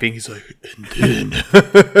typing. He's like, and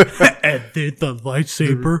then the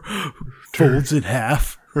lightsaber folds in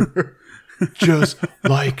half. Just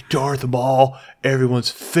like Darth Maul, everyone's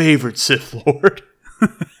favorite Sith Lord.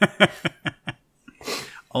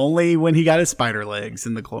 Only when he got his spider legs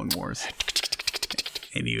in the Clone Wars.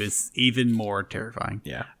 And he was even more terrifying.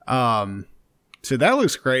 Yeah. So that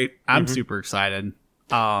looks great. I'm super excited.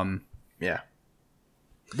 Yeah.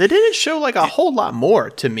 They didn't show like a whole lot more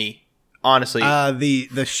to me, honestly.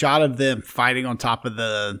 The shot of them fighting on top of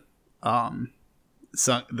the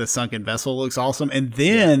sunken vessel looks awesome. And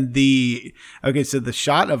then so the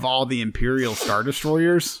shot of all the Imperial Star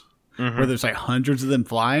Destroyers, where there's like hundreds of them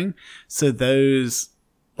flying. So those,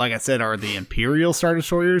 like I said, are the Imperial Star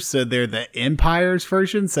Destroyers. So they're the Empire's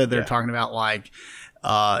version. So they're talking about like,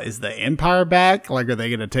 is the Empire back? Like, are they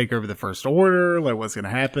going to take over the First Order? Like, what's going to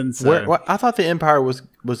happen? So, I thought the Empire was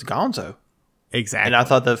Gonzo. Exactly. And I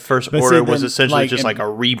thought the First Order was essentially just like a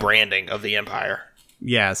rebranding of the Empire.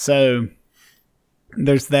 Yeah, so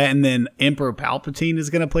there's that, and then Emperor Palpatine is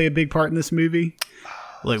going to play a big part in this movie.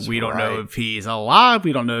 Like, we don't know if he's alive.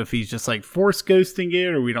 We don't know if he's just like force ghosting it,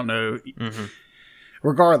 or we don't know.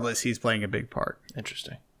 Regardless, he's playing a big part.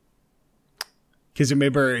 Interesting. Because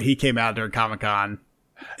remember, he came out during Comic-Con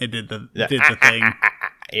and did the thing.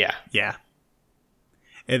 Yeah.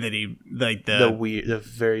 And then he like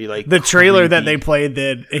the trailer that they played.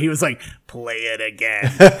 Then he was like, "Play it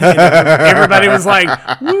again." And everybody was like,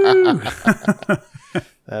 "Woo!"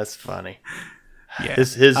 That's funny. Yeah.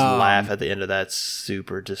 His laugh at the end of that's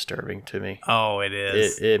super disturbing to me. Oh, it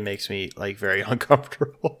is. It makes me like very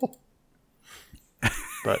uncomfortable.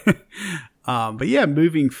 But yeah,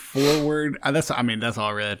 moving forward, that's all I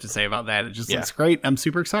really have to say about that. It just looks great. I'm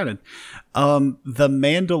super excited. The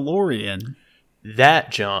Mandalorian. That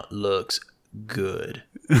junk looks good.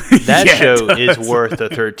 That show is worth the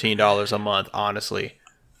 $13 a month, honestly.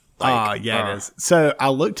 It is. So I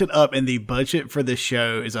looked it up, and the budget for this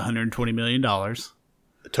show is $120 million.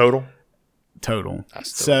 Total? That's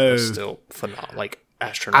still phenomenal, like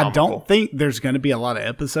astronomical. I don't think there's going to be a lot of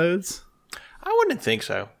episodes. I wouldn't think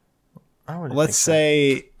so. Let's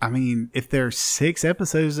say, I mean, if there's 6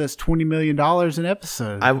 episodes, that's $20 million an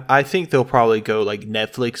episode. I think they'll probably go like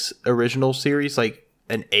Netflix original series, like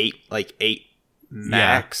eight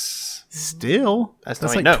max. Yeah. Still, that's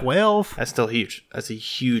like 12. That's still huge. That's a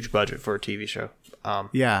huge budget for a TV show.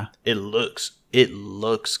 Yeah, it looks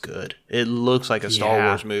good. It looks like a Star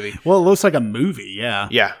Wars movie. Well, it looks like a movie. Yeah.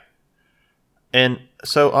 Yeah. And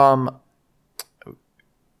so,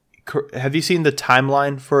 have you seen the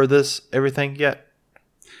timeline for everything yet?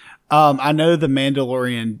 I know the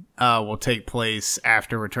Mandalorian will take place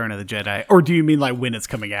after Return of the Jedi. Or do you mean like when it's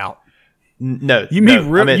coming out? No. You mean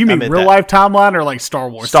real life timeline or like Star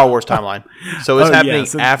Wars? Star Wars timeline. So it's happening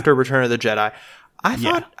after Return of the Jedi.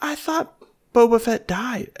 I thought Boba Fett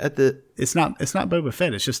died at the. It's not Boba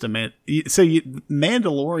Fett. It's just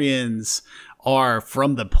Mandalorians are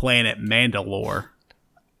from the planet Mandalore.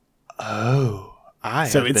 Oh.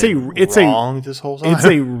 It's wrong this whole time. It's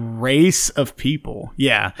a race of people.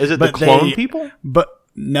 Yeah. Is it the clone people? But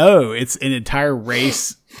no, it's an entire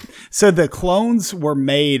race. So the clones were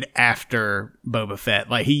made after Boba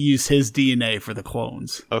Fett. Like he used his DNA for the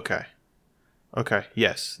clones. Okay.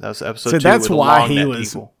 Yes, that was episode 2. So that's with why he was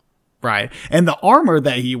people. Right. And the armor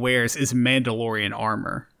that he wears is Mandalorian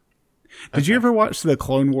armor. Did you ever watch the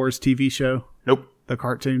Clone Wars TV show? Nope. The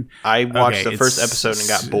cartoon. I watched the first episode and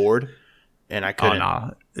got bored. And I couldn't. Oh,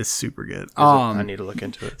 no. It's super good. I need to look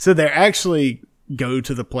into it. So they actually go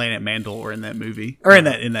to the planet Mandalore in that movie. Or in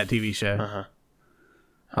that TV show.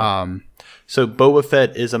 So Boba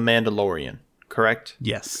Fett is a Mandalorian, correct?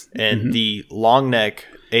 Yes. And the long neck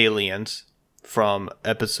aliens from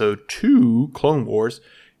episode 2, Clone Wars,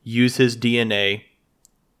 use his DNA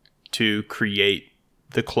to create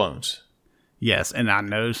the clones. Yes, and I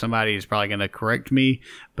know somebody is probably going to correct me,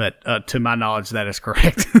 but to my knowledge, that is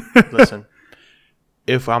correct. Listen,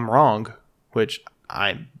 if I'm wrong, which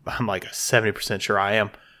I'm like 70% sure I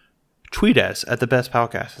am, tweet us at the Best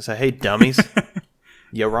Podcast and say, "Hey, dummies,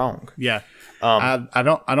 you're wrong." Yeah, I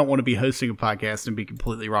don't want to be hosting a podcast and be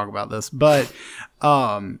completely wrong about this, but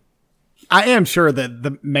I am sure that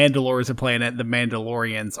the Mandalore is a planet. The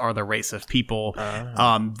Mandalorians are the race of people.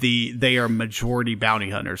 They are majority bounty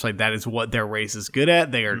hunters. Like that is what their race is good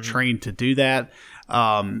at. They are trained to do that.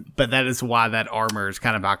 But that is why that armor is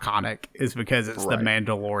kind of iconic, is because it's the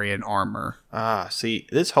Mandalorian armor. See,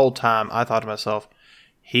 this whole time I thought to myself,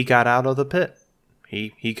 he got out of the pit.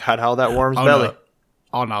 He got out of that worm's belly. No.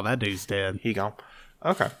 Oh no, that dude's dead. He gone.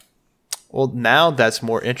 Okay. Well, now that's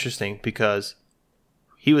more interesting because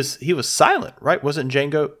he was silent, right? Wasn't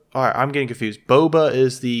Jango? All right, I'm getting confused. Boba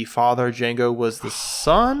is the father. Jango was the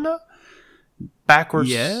son. Backwards.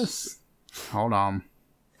 Yes. Hold on.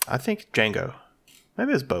 I think Jango.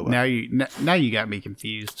 Maybe it's Boba. Now you got me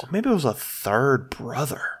confused. Maybe it was a third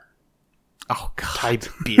brother. Oh God,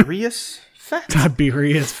 Tiberius Fett.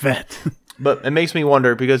 Tiberius Fett. But it makes me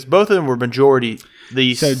wonder because both of them were majority.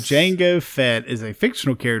 So Jango Fett is a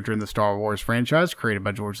fictional character in the Star Wars franchise created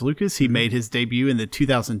by George Lucas. He made his debut in the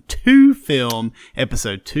 2002 film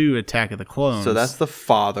Episode 2, Attack of the Clones. So that's the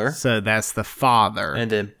father. And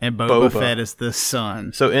then Boba Fett is the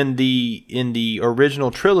son. So in the original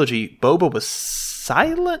trilogy, Boba was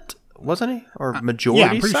silent, wasn't he? Or majority yeah,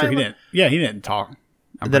 I'm pretty silent? sure he didn't. Yeah, he didn't talk.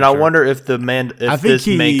 Then I wonder if main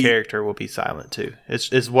character will be silent too.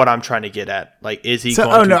 Is what I'm trying to get at. Like, is he?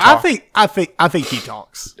 Going to talk? I think he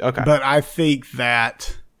talks. Okay, but I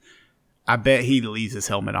bet he leaves his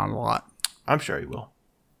helmet on a lot. I'm sure he will,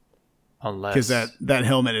 unless because that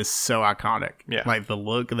helmet is so iconic. Yeah, like the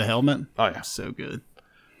look of the helmet. Oh yeah, so good.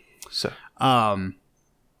 So,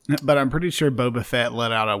 but I'm pretty sure Boba Fett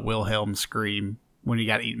let out a Wilhelm scream when he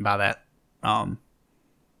got eaten by that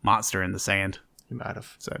monster in the sand. He might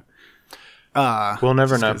have. So, we'll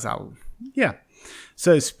never know. Yeah.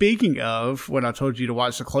 So speaking of when I told you to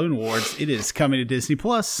watch the Clone Wars, it is coming to Disney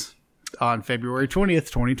Plus on February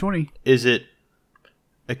 20th, 2020. Is it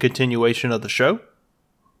a continuation of the show,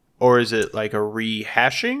 or is it like a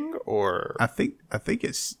rehashing? Or I think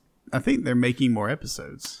they're making more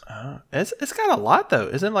episodes. It's got a lot though.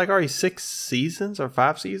 Isn't it like already 6 seasons or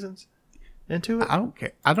 5 seasons into it? I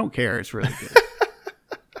don't care. It's really good.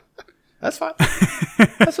 That's fine.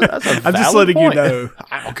 That's a I'm just letting point. you know.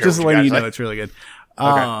 I don't care. Just letting you know say. it's really good.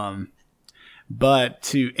 Okay. But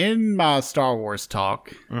to end my Star Wars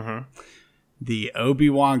talk, the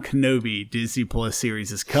Obi-Wan Kenobi Disney Plus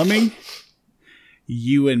series is coming.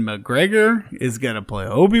 Ewan McGregor is going to play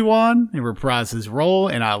Obi-Wan and reprise his role,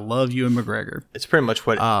 and I love Ewan McGregor. It's pretty much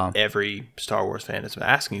what every Star Wars fan has been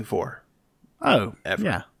asking for. Oh, ever.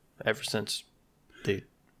 Yeah. Ever since the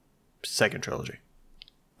second trilogy.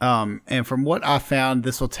 And from what I found,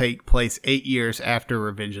 this will take place 8 years after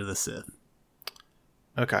Revenge of the Sith.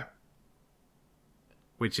 Okay.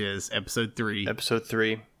 Which is episode 3. Episode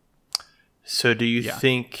 3. So do you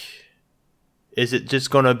think... Is it just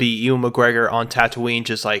going to be Ewan McGregor on Tatooine,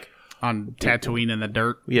 just like... On Tatooine in the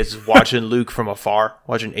dirt? Yeah, just watching Luke from afar.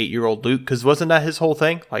 Watching 8-year-old Luke. Because wasn't that his whole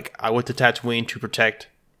thing? Like, I went to Tatooine to protect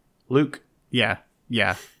Luke. Yeah.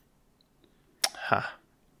 Huh.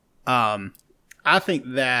 I think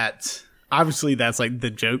that... Obviously, that's like the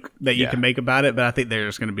joke that you can make about it, but I think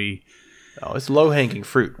there's going to be... Oh, it's low-hanging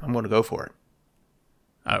fruit. I'm going to go for it.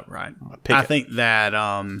 Oh, right. I think that...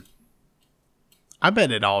 I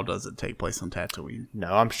bet it all doesn't take place on Tatooine.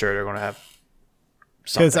 No, I'm sure they're going to have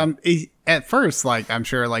something. Because at first, like, I'm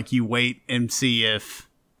sure, like, you wait and see if,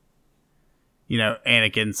 you know,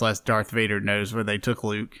 Anakin / Darth Vader knows where they took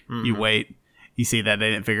Luke. Mm-hmm. You wait, you see that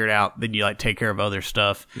they didn't figure it out, then you, like, take care of other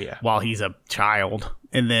stuff while he's a child,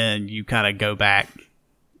 and then you kind of go back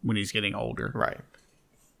when he's getting older. Right.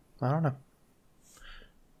 I don't know.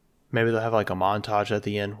 Maybe they'll have, like, a montage at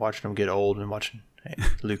the end, watching him get old and watching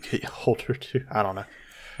Luke get older too. I don't know.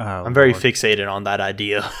 I'm very fixated on that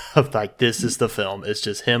idea of like this is the film. It's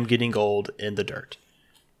just him getting old in the dirt,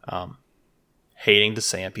 hating the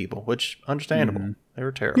sand people, which understandable. Mm-hmm. They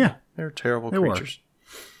were terrible. Yeah, they were terrible creatures.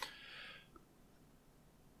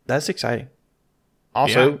 That's exciting.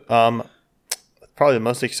 Also, probably the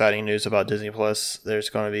most exciting news about Disney Plus.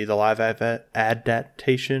 There's going to be the live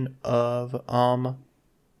adaptation of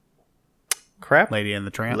Lady and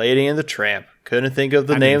the Tramp. Lady and the Tramp. Couldn't think of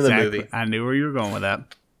the name of the movie. I knew where you were going with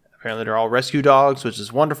that. Apparently they're all rescue dogs, which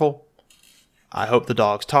is wonderful. I hope the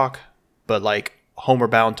dogs talk, but like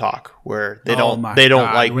Homeward Bound talk, where they don't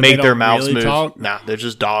make their mouths really move. Talk? Nah, they're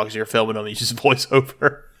just dogs. You're filming them, you just voice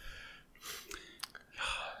over.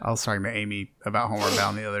 I was talking to Amy about Homeward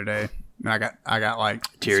Bound the other day. And I got like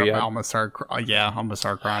teary. I almost started crying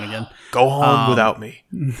again. Go home without me.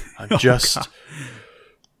 I'm just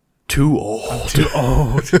too old.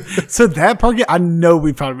 So that part, I know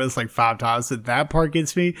we've talked about this like 5 times. So that part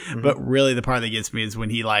gets me, but really the part that gets me is when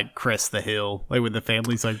he like crests the hill, like when the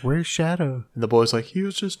family's like, "Where's Shadow?" And the boy's like, "He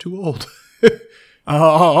was just too old."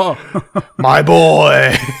 My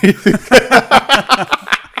boy.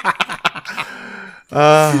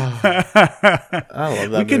 I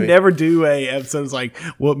love that. We could never do a episodes like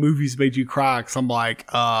what movies made you cry. Cause I'm like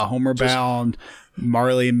Homeward Bound,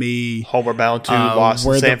 Marley and Me, Homeward Bound 2, Lost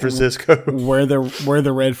in San Francisco, where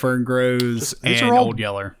the red fern grows, and Old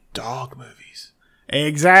Yeller. Dog movies.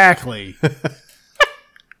 Exactly.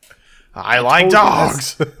 I like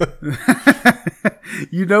dogs.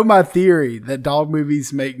 You know my theory that dog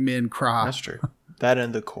movies make men cry. That's true. That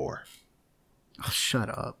and the core. Oh, shut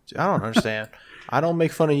up. I don't understand. I don't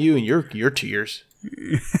make fun of you and your tears.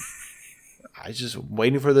 I just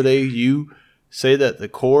waiting for the day you say that The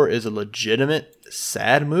Core is a legitimate,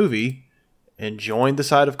 sad movie and join the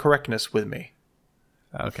side of correctness with me.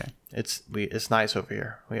 Okay. It's nice over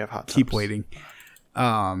here. We have hot tubs. Keep waiting.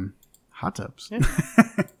 Hot tubs. Yeah.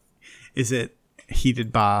 Is it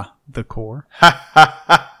heated by The Core?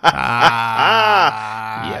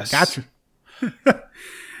 Yes. Gotcha.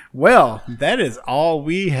 Well, that is all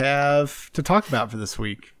we have to talk about for this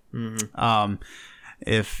week. Mm-hmm.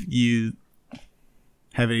 If you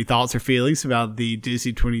have any thoughts or feelings about the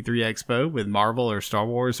Disney D23 Expo with Marvel or Star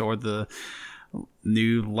Wars or the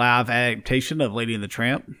new live adaptation of Lady and the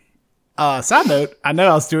Tramp. Side note, I know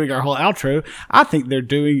I was doing our whole outro. I think they're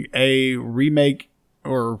doing a remake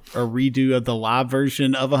or a redo of the live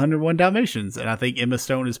version of 101 Dalmatians, and I think Emma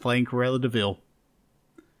Stone is playing Cruella de Vil.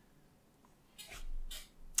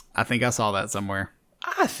 I think I saw that somewhere.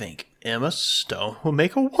 I think Emma Stone will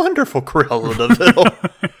make a wonderful Cruella de Vil.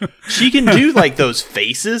 She can do like those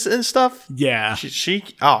faces and stuff. Yeah.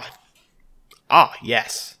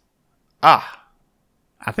 Yes. I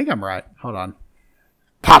think I'm right. Hold on.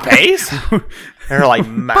 Popeyes? Her like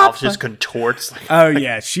mouth just contorts.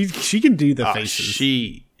 Yeah, she can do the faces.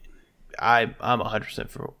 I'm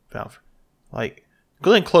 100% down for. Like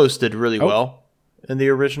Glenn Close did really well in the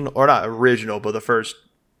original, or not original, but the first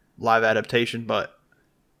live adaptation. But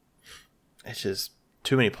it's just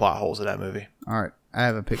too many plot holes in that movie. All right, I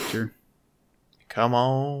have a picture. Come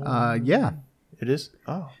on. Yeah, it is.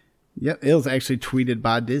 Oh, yep. It was actually tweeted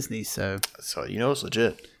by Disney, so you know it's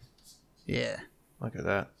legit. Yeah. Look at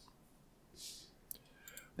that.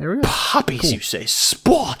 There we go. Puppies, cool. You say?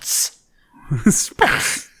 Sports.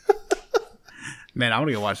 Sports. Man, I want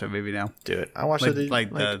to go watch that movie now. Do it. I watched it.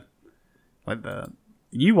 Like the.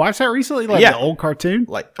 You watched that recently? The old cartoon?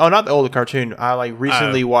 Not the old cartoon. I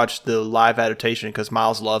recently watched the live adaptation because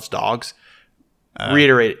Miles loves dogs.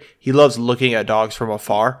 Reiterate, he loves looking at dogs from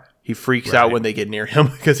afar. He freaks out when they get near him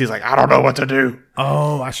because he's like, I don't know what to do.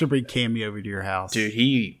 Oh, I should bring Cammy over to your house.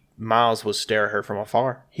 Dude, Miles will stare at her from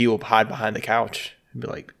afar. He will hide behind the couch and be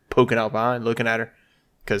like poking out behind, looking at her.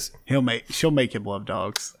 Because she'll make him love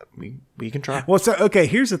dogs. We can try. Well, so okay.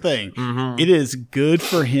 Here's the thing. Mm-hmm. It is good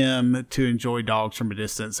for him to enjoy dogs from a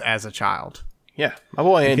distance as a child. Yeah, my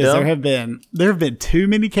boy ain't because dumb. there have been too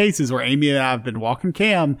many cases where Amy and I have been walking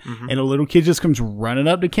Cam, and a little kid just comes running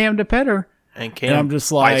up to Cam to pet her, and Cam I'm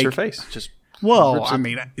just like, bites her face.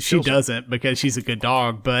 She doesn't because she's a good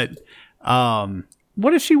dog. But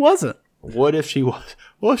what if she wasn't? What if she was?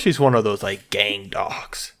 What if she's one of those gang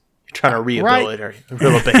dogs? You're trying to rehabilitate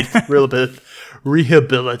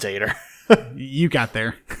her. You got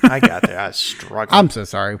there. I got there. I was struggling. I'm so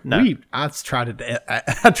sorry. No. I tried to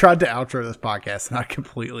outro this podcast and I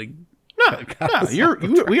completely.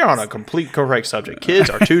 We are on a complete correct subject. Kids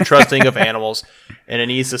are too trusting of animals, and it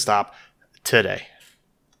needs to stop today.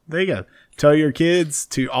 There you go. Tell your kids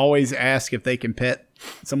to always ask if they can pet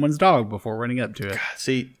someone's dog before running up to it.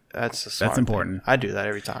 See, that's important. Thing. I do that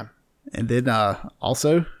every time. And then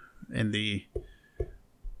also in the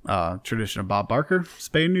tradition of Bob Barker,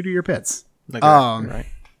 spay and neuter your pets. Right?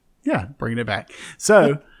 Yeah, bringing it back.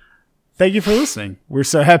 So, thank you for listening. We're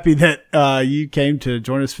so happy that you came to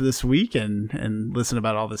join us for this week and listen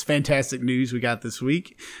about all this fantastic news we got this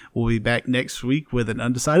week. We'll be back next week with an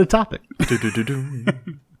undecided topic.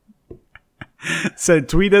 So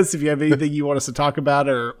tweet us if you have anything you want us to talk about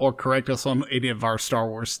or correct us on any of our Star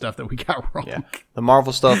Wars stuff that we got wrong. Yeah. The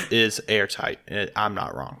Marvel stuff is airtight. I'm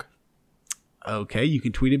not wrong. Okay, you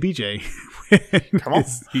can tweet at BJ. Come on.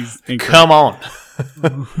 He's Come on.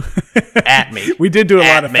 At me. We did do a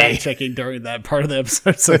lot of fact checking during that part of the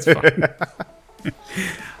episode, so it's fine.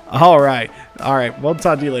 All right. We'll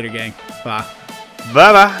talk to you later, gang. Bye.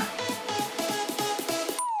 Bye-bye.